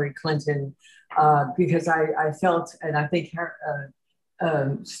and Hillary Clinton because I felt, and I think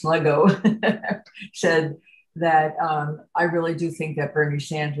Sluggo said that I really do think that Bernie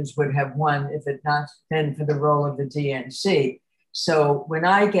Sanders would have won if it not been for the role of the DNC. So when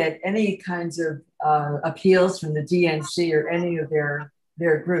I get any kinds of appeals from the DNC or any of their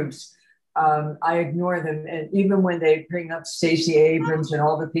groups, I ignore them. And even when they bring up Stacey Abrams and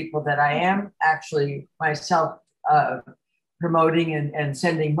all the people that I am actually myself promoting and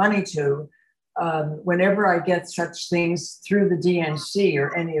sending money to, whenever I get such things through the DNC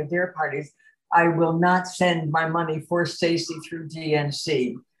or any of their parties, I will not send my money for Stacey through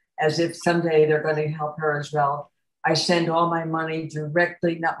DNC, as if someday they're going to help her as well. I send all my money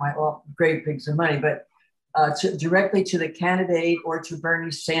directly, not my great pigs of money, but directly to the candidate or to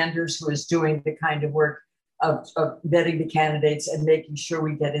Bernie Sanders, who is doing the kind of work of vetting the candidates and making sure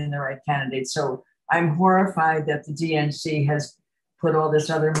we get in the right candidates. So I'm horrified that the DNC has put all this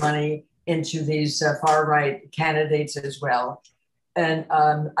other money into these far right candidates as well. And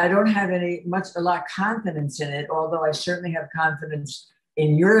I don't have a lot of confidence in it, although I certainly have confidence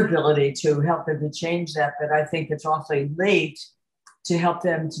in your ability to help them to change that. But I think it's awfully late to help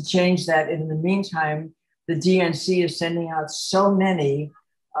them to change that. In the meantime, the DNC is sending out so many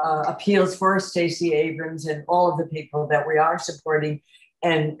appeals for Stacey Abrams and all of the people that we are supporting,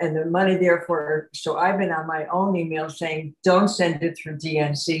 and the money therefore. So I've been on my own email saying, don't send it through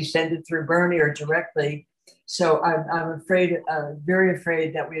DNC, send it through Bernie or directly. So I'm afraid, very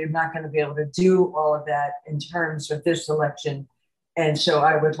afraid that we're not going to be able to do all of that in terms of this election. And so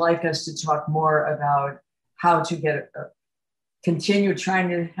I would like us to talk more about how to continue trying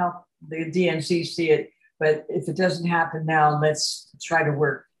to help the DNC see it. But if it doesn't happen now, let's try to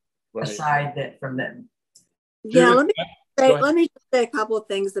work aside that from them. Yeah, let me say a couple of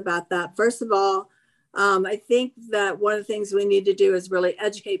things about that. First of all, I think that one of the things we need to do is really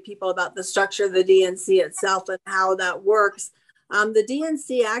educate people about the structure of the DNC itself and how that works. The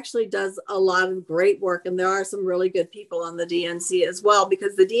DNC actually does a lot of great work, and there are some really good people on the DNC as well,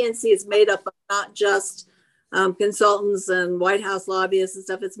 because the DNC is made up of not just consultants and White House lobbyists and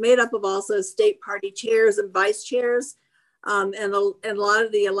stuff. It's made up of also state party chairs and vice chairs, and a lot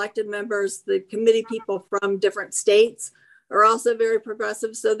of the elected members, the committee people from different states are also very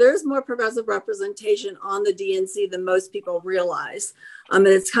progressive. So there's more progressive representation on the DNC than most people realize. And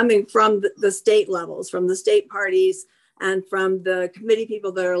it's coming from the state levels, from the state parties, and from the committee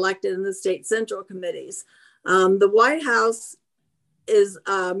people that are elected in the state central committees. The White House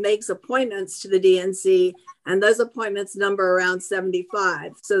makes appointments to the DNC, and those appointments number around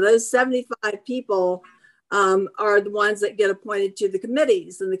 75. So those 75 people are the ones that get appointed to the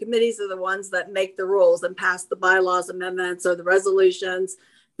committees, and the committees are the ones that make the rules and pass the bylaws amendments or the resolutions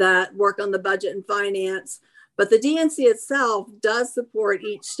that work on the budget and finance. But the DNC itself does support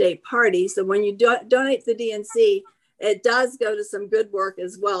each state party. So when you donate to the DNC, it does go to some good work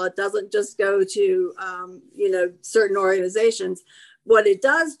as well. It doesn't just go to certain organizations. What it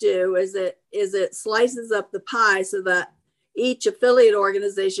does do is it slices up the pie so that each affiliate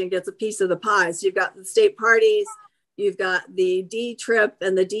organization gets a piece of the pie. So you've got the state parties, you've got the D-TRIP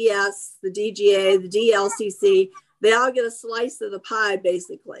and the DS, the DGA, the DLCC. They all get a slice of the pie,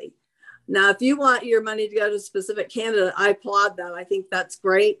 basically. Now, if you want your money to go to a specific candidate, I applaud that. I think that's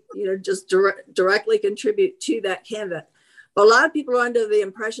great. You know, just directly contribute to that candidate. But a lot of people are under the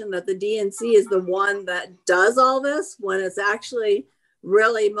impression that the DNC is the one that does all this, when it's actually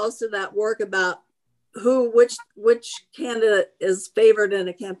really most of that work about which candidate is favored in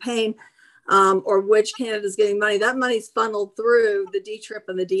a campaign, or which candidate is getting money. That money's funneled through the D-TRIP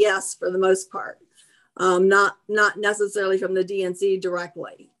and the DS for the most part. Not necessarily from the DNC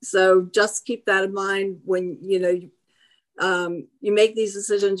directly. So just keep that in mind when you make these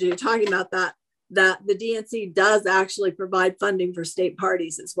decisions. You're talking about that the DNC does actually provide funding for state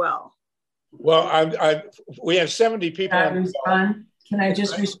parties as well. Well, we have 70 people. Can I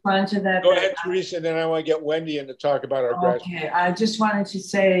just respond to that? Go ahead, Teresa, and then I want to get Wendy in to talk about our graduates. Okay, I just wanted to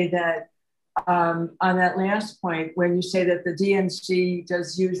say that on that last point, when you say that the DNC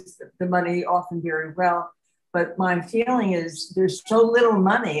does use the money often very well, but my feeling is there's so little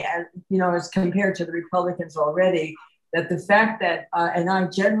money, as compared to the Republicans already, that the fact that, and I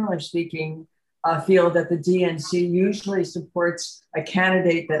generally speaking, feel that the DNC usually supports a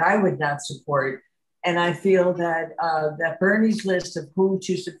candidate that I would not support. And I feel that that Bernie's list of who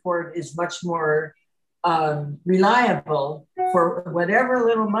to support is much more reliable for whatever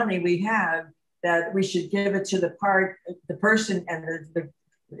little money we have, that we should give it to the person and the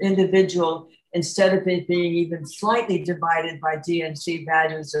individual, instead of it being even slightly divided by DNC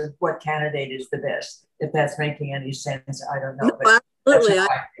values of what candidate is the best. If that's making any sense, I don't know. No, absolutely.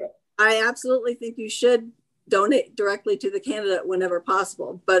 I absolutely think you should donate directly to the candidate whenever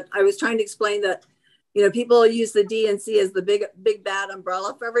possible. But I was trying to explain that, people use the DNC as the big bad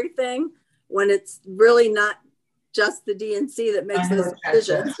umbrella for everything, when it's really not just the DNC that makes those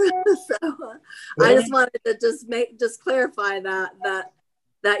decisions. So I just wanted to just clarify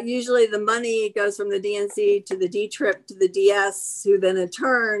that usually the money goes from the DNC to the D-TRIP to the DS, who then in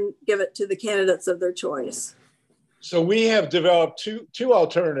turn give it to the candidates of their choice. So we have developed two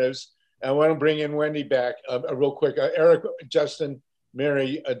alternatives. I want to bring in Wendy back real quick. Eric, Justin,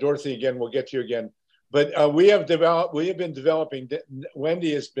 Mary, Dorothy again, we'll get to you again. But Wendy has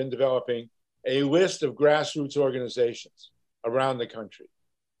been developing a list of grassroots organizations around the country.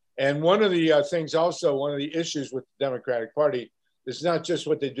 And one of the things also, one of the issues with the Democratic Party is not just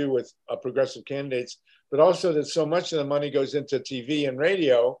what they do with progressive candidates, but also that so much of the money goes into TV and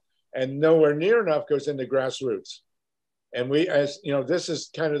radio and nowhere near enough goes into grassroots. And we, as you know, this is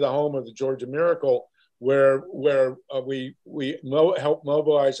kind of the home of the Georgia Miracle, where we help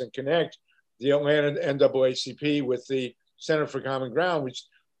mobilize and connect the Atlanta NAACP with the Center for Common Ground, which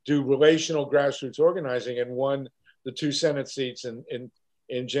do relational grassroots organizing and won the 2 Senate seats in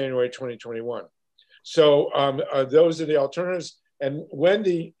January 2021. So those are the alternatives. And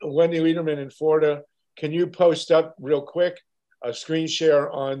Wendy Liederman in Florida, can you post up real quick a screen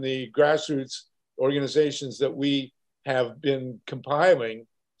share on the grassroots organizations that we have been compiling,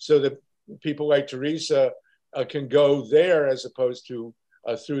 so that people like Teresa can go there as opposed to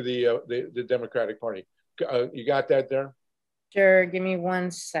through the Democratic Party. You got that there? Sure. Give me 1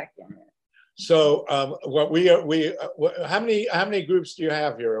 second. So how many groups do you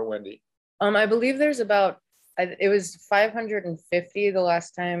have here, Wendy? I believe there's about, it was 550 the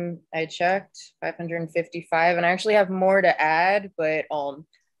last time I checked, 555, and I actually have more to add, but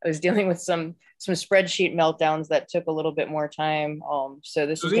I was dealing with some spreadsheet meltdowns that took a little bit more time. So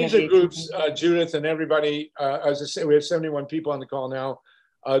these are groups, Judith and everybody, as I say, we have 71 people on the call now.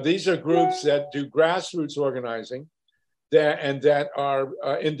 These are groups that do grassroots organizing that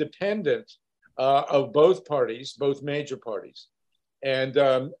are independent of both parties, both major parties, and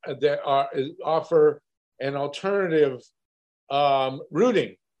that offer an alternative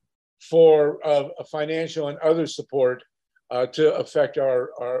rooting for a financial and other support to affect our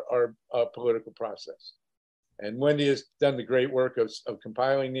political process. And Wendy has done the great work of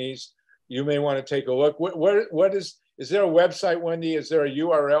compiling these. You may want to take a look. Is there a website, Wendy? Is there a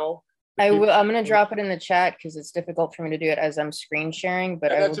URL? I'm going to drop it in the chat because it's difficult for me to do it as I'm screen sharing,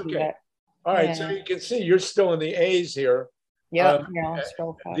 but I will do that. All right, so you can see you're still in the A's here. Yeah, I'll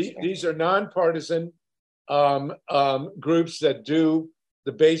scroll faster. These are nonpartisan groups that do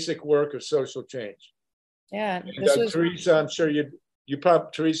the basic work of social change. Yeah, And, Teresa, I'm sure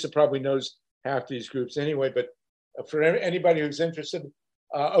Teresa probably knows half these groups anyway, but for anybody who's interested,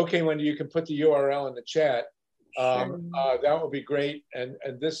 okay, Wendy, you can put the URL in the chat. That would be great. And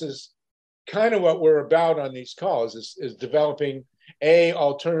this is kind of what we're about on these calls, is developing A,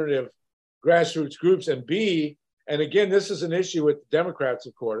 alternative grassroots groups, and B, and again, this is an issue with Democrats,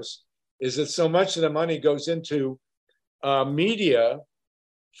 of course, is that so much of the money goes into media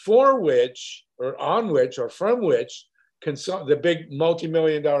for which, or on which, or from which the big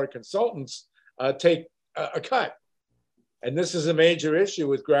multi-million-dollar consultants take a cut. And this is a major issue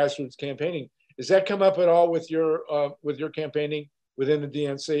with grassroots campaigning. Does that come up at all with your campaigning within the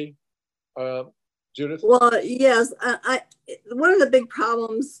DNC, Judith? Well, yes. One of the big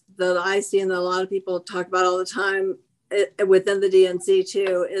problems that I see and that a lot of people talk about all the time within the DNC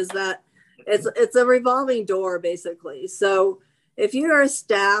too is that it's a revolving door, basically. So if you are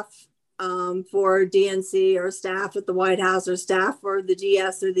staff for DNC or staff at the White House or staff for the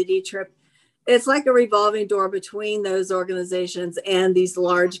DS or the D-Trip, it's like a revolving door between those organizations and these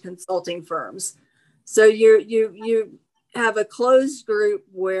large consulting firms. So you have a closed group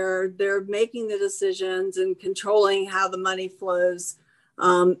where they're making the decisions and controlling how the money flows.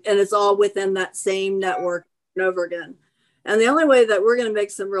 And it's all within that same network and over again. And the only way that we're going to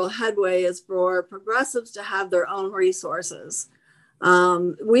make some real headway is for progressives to have their own resources.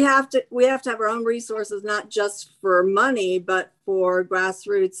 We have to have our own resources, not just for money, but for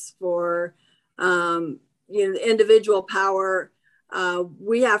grassroots, for individual power.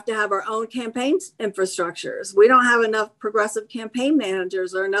 We have to have our own campaign infrastructures. We don't have enough progressive campaign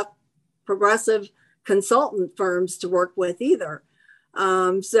managers or enough progressive consultant firms to work with either.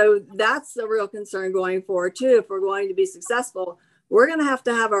 So that's a real concern going forward too. If we're going to be successful, we're going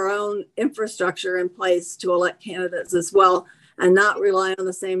to have our own infrastructure in place to elect candidates as well, and not rely on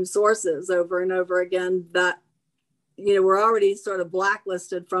the same sources over and over again that, we're already sort of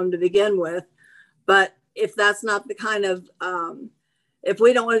blacklisted from to begin with. But if that's not the kind of, if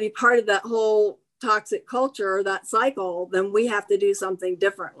we don't want to be part of that whole toxic culture or that cycle, then we have to do something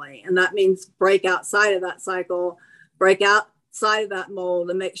differently. And that means break outside of that cycle, break outside of that mold,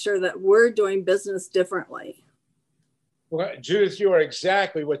 and make sure that we're doing business differently. Well, Judith, you are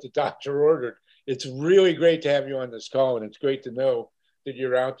exactly what the doctor ordered. It's really great to have you on this call, and it's great to know that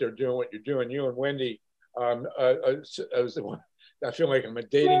you're out there doing what you're doing. You and Wendy, I feel like I'm a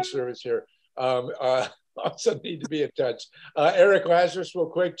dating service here. Also need to be in touch. Eric Lazarus, real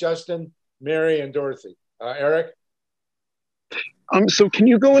quick, Justin, Mary, and Dorothy. Eric? So can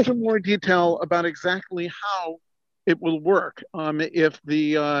you go into more detail about exactly how it will work if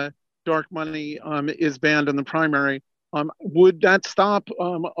the dark money is banned in the primary? Would that stop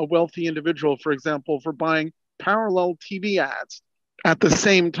a wealthy individual, for example, for buying parallel TV ads at the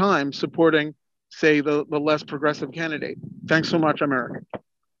same time supporting, say, the less progressive candidate? Thanks so much, I'm Eric.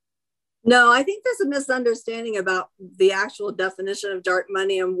 No, I think there's a misunderstanding about the actual definition of dark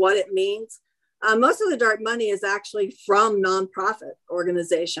money and what it means. Most of the dark money is actually from nonprofit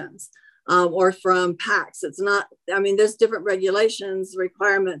organizations or from PACs. It's not, there's different regulations,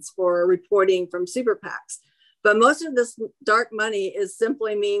 requirements for reporting from super PACs, but most of this dark money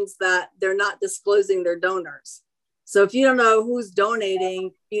simply means that they're not disclosing their donors. So if you don't know who's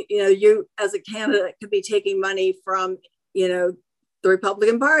donating, you as a candidate could be taking money from, the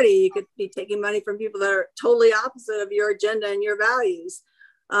Republican Party. You could be taking money from people that are totally opposite of your agenda and your values.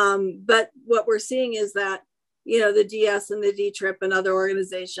 But what we're seeing is that, the DS and the D-Trip and other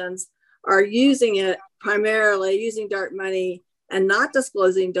organizations are using it primarily, using dark money and not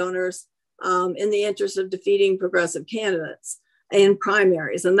disclosing donors in the interest of defeating progressive candidates in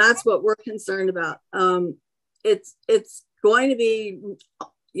primaries. And that's what we're concerned about. It's going to be,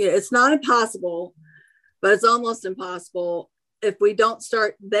 it's not impossible, but it's almost impossible. If we don't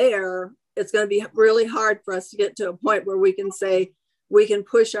start there, it's going to be really hard for us to get to a point where we can say we can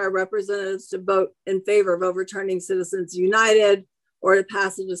push our representatives to vote in favor of overturning Citizens United or to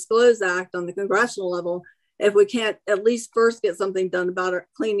pass a Disclose Act on the congressional level if we can't at least first get something done about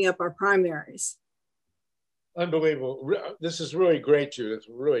cleaning up our primaries. Unbelievable. This is really great, Judith.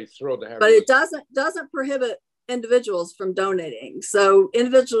 We're really thrilled to have you. But it doesn't prohibit individuals from donating. So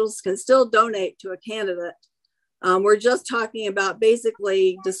individuals can still donate to a candidate. We're just talking about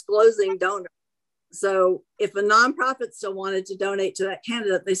basically disclosing donors. So if a nonprofit still wanted to donate to that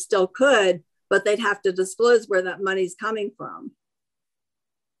candidate, they still could, but they'd have to disclose where that money's coming from.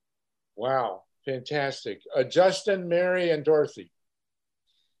 Wow, fantastic. Justin, Mary, and Dorothy.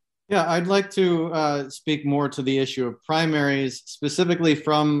 Yeah, I'd like to speak more to the issue of primaries, specifically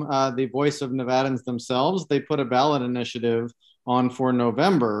from the voice of Nevadans themselves. They put a ballot initiative on for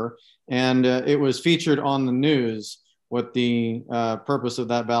November, and it was featured on the news what the purpose of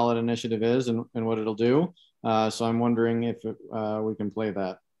that ballot initiative is and what it'll do. So I'm wondering if we can play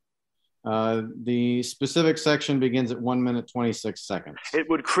that. The specific section begins at 1 minute, 26 seconds. It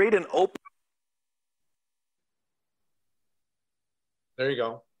would create an open. There you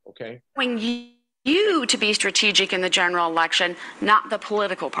go. Okay. You to be strategic in the general election, not the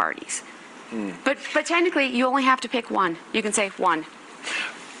political parties. But technically, you only have to pick one. You can say one.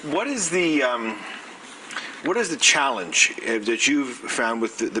 What is the What is the challenge that you've found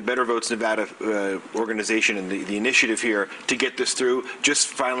with the Better Votes Nevada organization and the initiative here to get this through? Just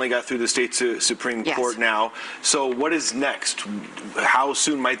finally got through the state Supreme Court now. So what is next? How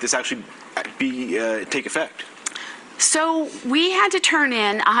soon might this actually take effect? So we had to turn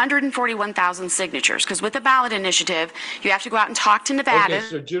in 141,000 signatures because with the ballot initiative, you have to go out and talk to Nevada. Okay,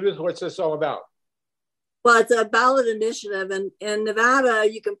 so Judith, what's this all about? Well, it's a ballot initiative, and in Nevada,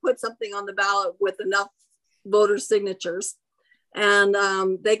 you can put something on the ballot with enough voter signatures, and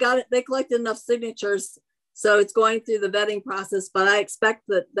they collected enough signatures, so it's going through the vetting process. But I expect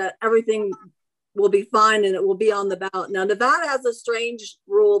that everything will be fine and it will be on the ballot. Now, Nevada has a strange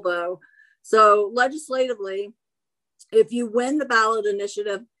rule, though. So legislatively, if you win the ballot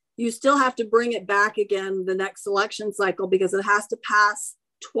initiative, you still have to bring it back again the next election cycle because it has to pass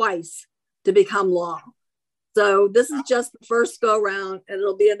twice to become law. So this is just the first go round, and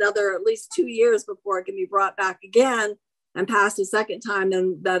it'll be another at least 2 years before it can be brought back again and passed a second time,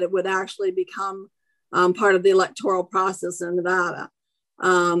 then that it would actually become part of the electoral process in Nevada.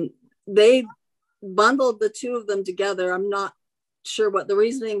 They bundled the two of them together. I'm not sure what the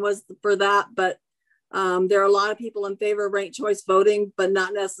reasoning was for that, but there are a lot of people in favor of ranked choice voting, but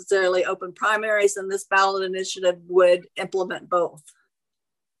not necessarily open primaries, and this ballot initiative would implement both.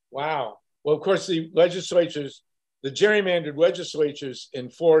 Wow. Well, of course, the legislatures, the gerrymandered legislatures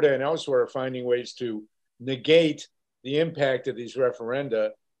in Florida and elsewhere are finding ways to negate the impact of these referenda.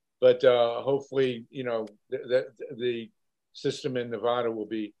 But hopefully, you know, the system in Nevada will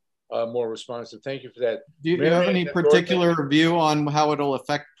be more responsive. Thank you for that. Do you have any particular view on how it'll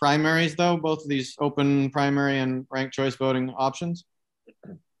affect primaries, though, both of these open primary and ranked choice voting options?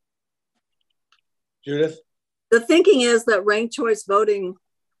 Judith? The thinking is that ranked choice voting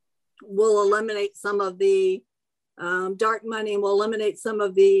will eliminate some of the dark money, will eliminate some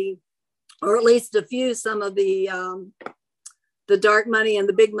of the, or at least diffuse some of the dark money and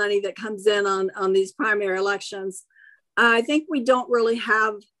the big money that comes in on these primary elections. I think we don't really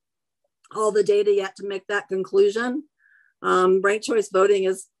have all the data yet to make that conclusion. Ranked choice voting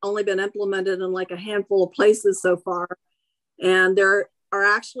has only been implemented in like a handful of places so far. And there are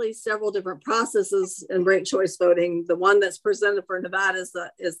actually several different processes in ranked choice voting. The one that's presented for Nevada is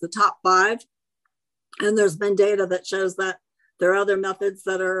the top 5. And there's been data that shows that there are other methods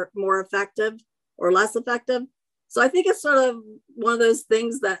that are more effective or less effective. So I think it's sort of one of those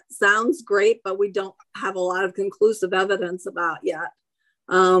things that sounds great, but we don't have a lot of conclusive evidence about yet.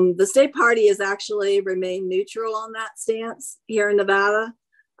 The state party has actually remained neutral on that stance here in Nevada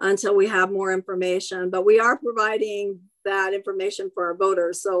until we have more information, but we are providing that information for our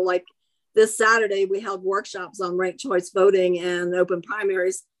voters. So like this Saturday, we held workshops on ranked choice voting and open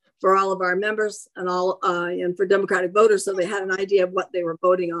primaries for all of our members and and for Democratic voters, so they had an idea of what they were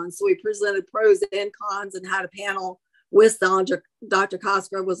voting on. So we presented pros and cons and had a panel with Dr.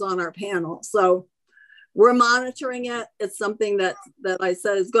 Cosgrove was on our panel. So we're monitoring it. It's something that I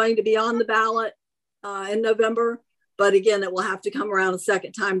said is going to be on the ballot in November, but again, it will have to come around a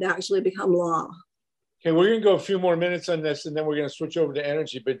second time to actually become law. Okay, we're going to go a few more minutes on this, and then we're going to switch over to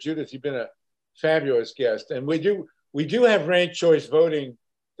energy. But Judith, you've been a fabulous guest, and we do have ranked choice voting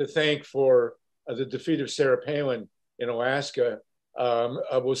to thank for the defeat of Sarah Palin in Alaska.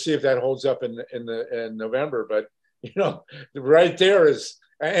 We'll see if that holds up in November. But you know, right there is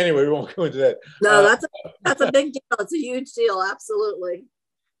anyway. We won't go into that. No, that's a big deal. It's a huge deal. Absolutely.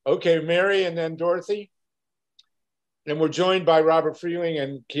 Okay, Mary, and then Dorothy, and we're joined by Robert Freeling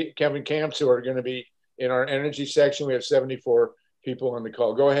and Kevin Camps, who are going to be in our energy section. We have 74 people on the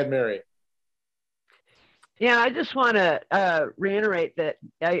call. Go ahead, Mary. Yeah, I just want to reiterate that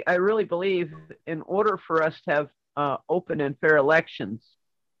I really believe in order for us to have open and fair elections,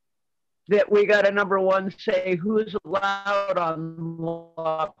 that we got to, number one, say who's allowed on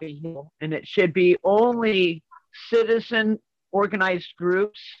Lobby Hill. And it should be only citizen organized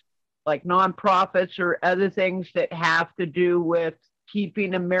groups like nonprofits or other things that have to do with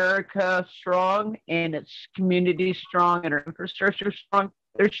keeping America strong and its community strong and our infrastructure strong.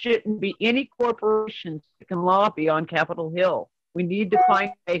 There shouldn't be any corporations that can lobby on Capitol Hill. We need to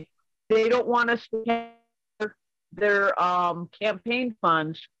find a, they don't want us to cap their campaign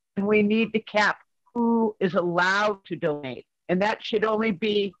funds, and we need to cap who is allowed to donate. And that should only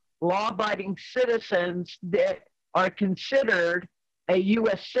be law-abiding citizens that are considered a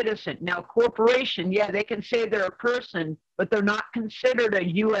U.S. citizen. Now, corporation, yeah, they can say they're a person, but they're not considered a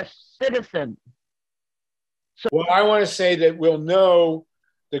U.S. citizen. So, well, I want to say that we'll know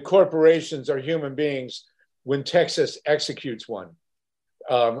that corporations are human beings when Texas executes one.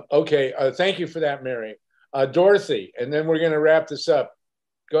 Okay, thank you for that, Mary. Dorothy, and then we're going to wrap this up.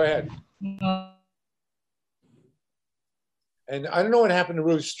 Go ahead. And I don't know what happened to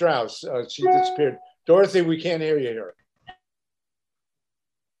Ruth Strauss. She disappeared. Dorothy, we can't hear you here.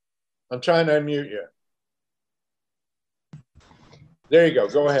 I'm trying to unmute you. There you go.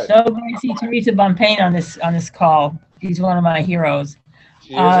 Go ahead. So good to see Teresa Bonpain on this call. She's one of my heroes.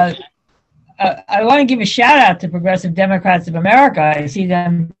 I want to give a shout out to Progressive Democrats of America. I see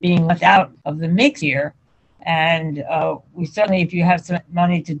them being left out of the mix here. And we certainly, if you have some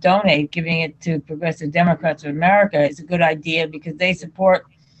money to donate, giving it to Progressive Democrats of America is a good idea because they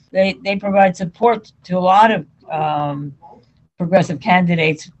provide support to a lot of progressive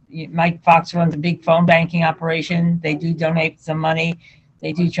candidates. Mike Fox runs a big phone banking operation. They do donate some money.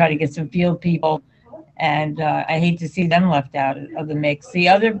 They do try to get some field people. And I hate to see them left out of the mix. The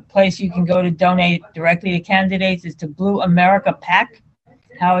other place you can go to donate directly to candidates is to Blue America PAC.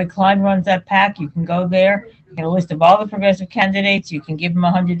 Howie Klein runs that PAC. You can go there, get a list of all the progressive candidates. You can give them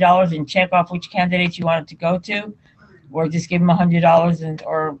 $100 and check off which candidates you want it to go to, or just give him $100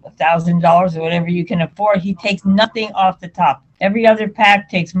 or $1,000 or whatever you can afford. He takes nothing off the top. Every other PAC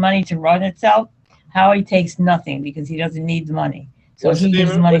takes money to run itself. Howie takes nothing because he doesn't need the money. So what's he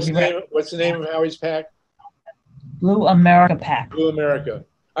gives money to what's the name of Howie's PAC? Blue America PAC. Blue America.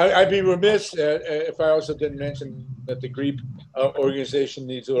 I'd be remiss if I also didn't mention that the GREEP organization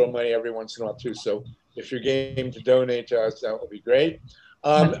needs a little money every once in a while too. So if you're game to donate to us, that would be great.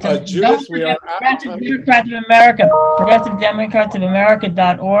 Judith, we are Progressive Democrats of America,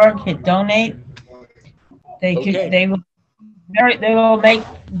 progressivedemocratsofamerica.org. Hit donate. They will make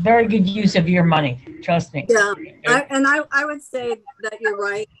very good use of your money. Trust me. Yeah, I would say that you're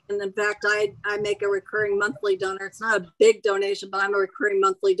right. And in fact, I make a recurring monthly donor. It's not a big donation, but I'm a recurring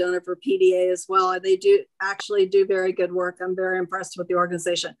monthly donor for PDA as well. They do actually do very good work. I'm very impressed with the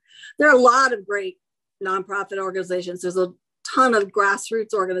organization. There are a lot of great nonprofit organizations. There's a ton of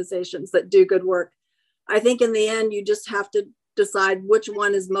grassroots organizations that do good work. I think in the end, you just have to decide which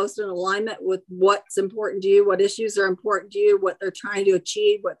one is most in alignment with what's important to you, what issues are important to you, what they're trying to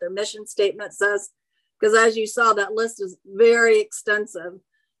achieve, what their mission statement says. Because as you saw, that list is very extensive.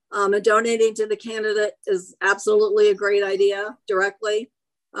 And donating to the candidate is absolutely a great idea directly.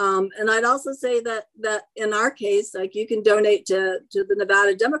 And I'd also say that in our case, like you can donate to the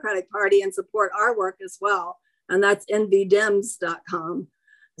Nevada Democratic Party and support our work as well. And that's nvdems.com. Okay.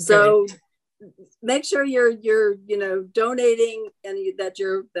 So make sure you're donating and that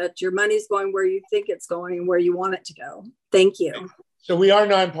your money's going where you think it's going and where you want it to go. Thank you. So we are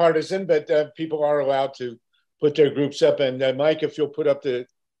nonpartisan, but people are allowed to put their groups up. And Mike, if you'll put up the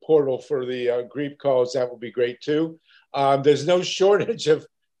portal for the GREEP calls, that would be great too. There's no shortage of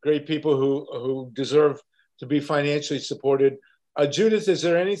great people who deserve to be financially supported. Judith, is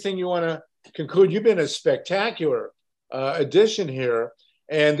there anything you want to conclude? You've been a spectacular addition here.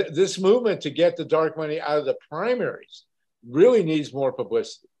 And this movement to get the dark money out of the primaries really needs more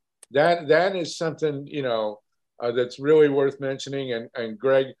publicity. That is something, that's really worth mentioning. And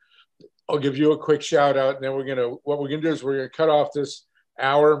Greg, I'll give you a quick shout out. And then what we're gonna do is we're gonna cut off this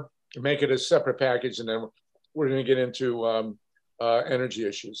hour and make it a separate package. And then we're gonna get into energy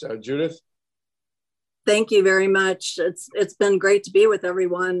issues. Judith? Thank you very much. It's been great to be with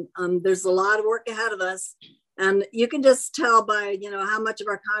everyone. There's a lot of work ahead of us. And you can just tell by, how much of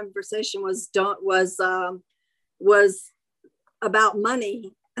our conversation was about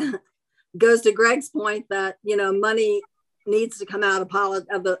money. Goes to Greg's point that, money needs to come out of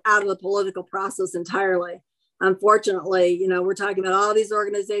the political process entirely. Unfortunately, we're talking about all these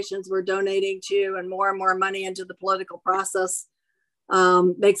organizations we're donating to and more money into the political process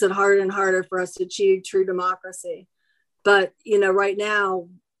makes it harder and harder for us to achieve true democracy. But, right now,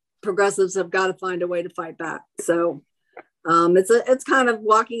 progressives have got to find a way to fight back. So it's kind of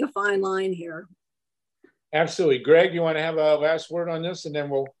walking a fine line here. Absolutely. Greg, you want to have a last word on this, and then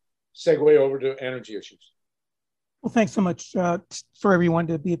we'll segue over to energy issues. Well, thanks so much for everyone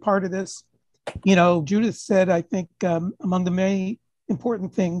to be a part of this. Judith said, I think among the many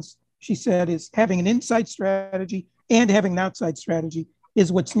important things she said is having an inside strategy and having an outside strategy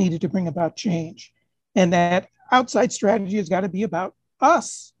is what's needed to bring about change. And that outside strategy has got to be about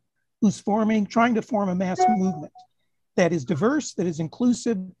us, who's trying to form a mass movement that is diverse, that is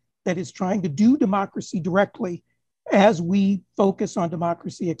inclusive, that is trying to do democracy directly as we focus on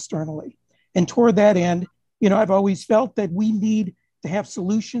democracy externally. And toward that end, I've always felt that we need to have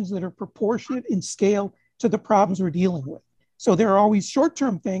solutions that are proportionate in scale to the problems we're dealing with. So there are always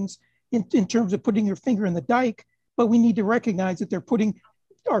short-term things in terms of putting your finger in the dike, but we need to recognize that they're putting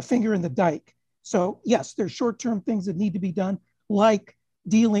our finger in the dike. So yes, there's short-term things that need to be done, like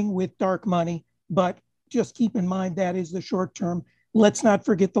dealing with dark money, but just keep in mind that is the short term. Let's not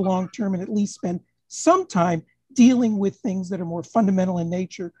forget the long term and at least spend some time dealing with things that are more fundamental in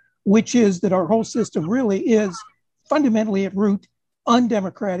nature, which is that our whole system really is fundamentally at root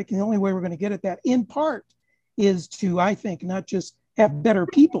undemocratic. And the only way we're going to get at that, in part, is to, I think, not just have better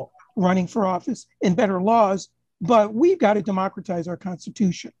people running for office and better laws, but we've got to democratize our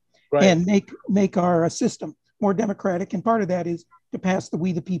Constitution and make our system more democratic. And part of that is to pass the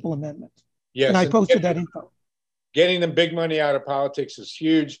We the People Amendment. Yes, and I posted that info. Getting the big money out of politics is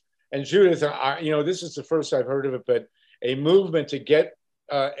huge. And Judith, this is the first I've heard of it, but a movement to get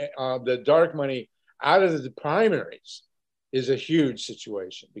the dark money out of the primaries is a huge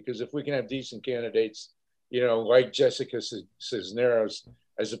situation, because if we can have decent candidates, like Jessica Cisneros,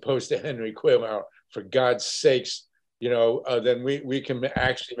 as opposed to Henry Cuellar, for God's sakes, then we can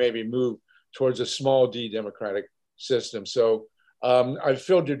actually maybe move towards a small d democratic system. So I've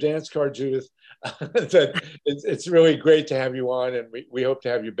filled your dance card, Judith. That it's really great to have you on, and we hope to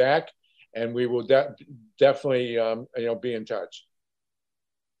have you back, and we will definitely be in touch.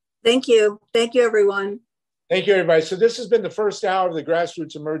 Thank you. Thank you, everyone. Thank you, everybody. So this has been the first hour of the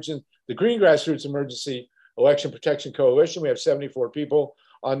Green Grassroots Emergency Election Protection Coalition. We have 74 people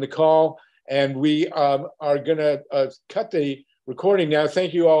on the call, and we are going to cut the recording now.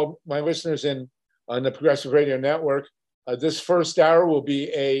 Thank you all, my listeners on the Progressive Radio Network. This first hour will be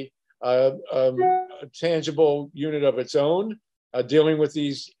a tangible unit of its own, dealing with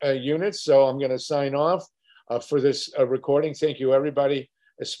these units. So I'm going to sign off for this recording. Thank you, everybody,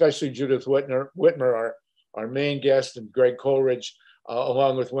 especially Judith Whitmer, our main guest, and Greg Coleridge,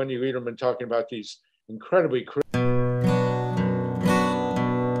 along with Wendy Lederman, talking about these incredibly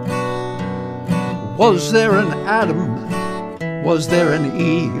Was there an Adam? Was there an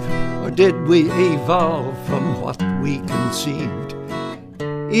Eve? Or did we evolve from what we conceived?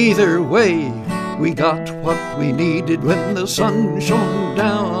 Either way, we got what we needed when the sun shone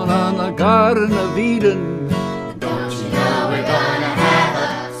down on the Garden of Eden.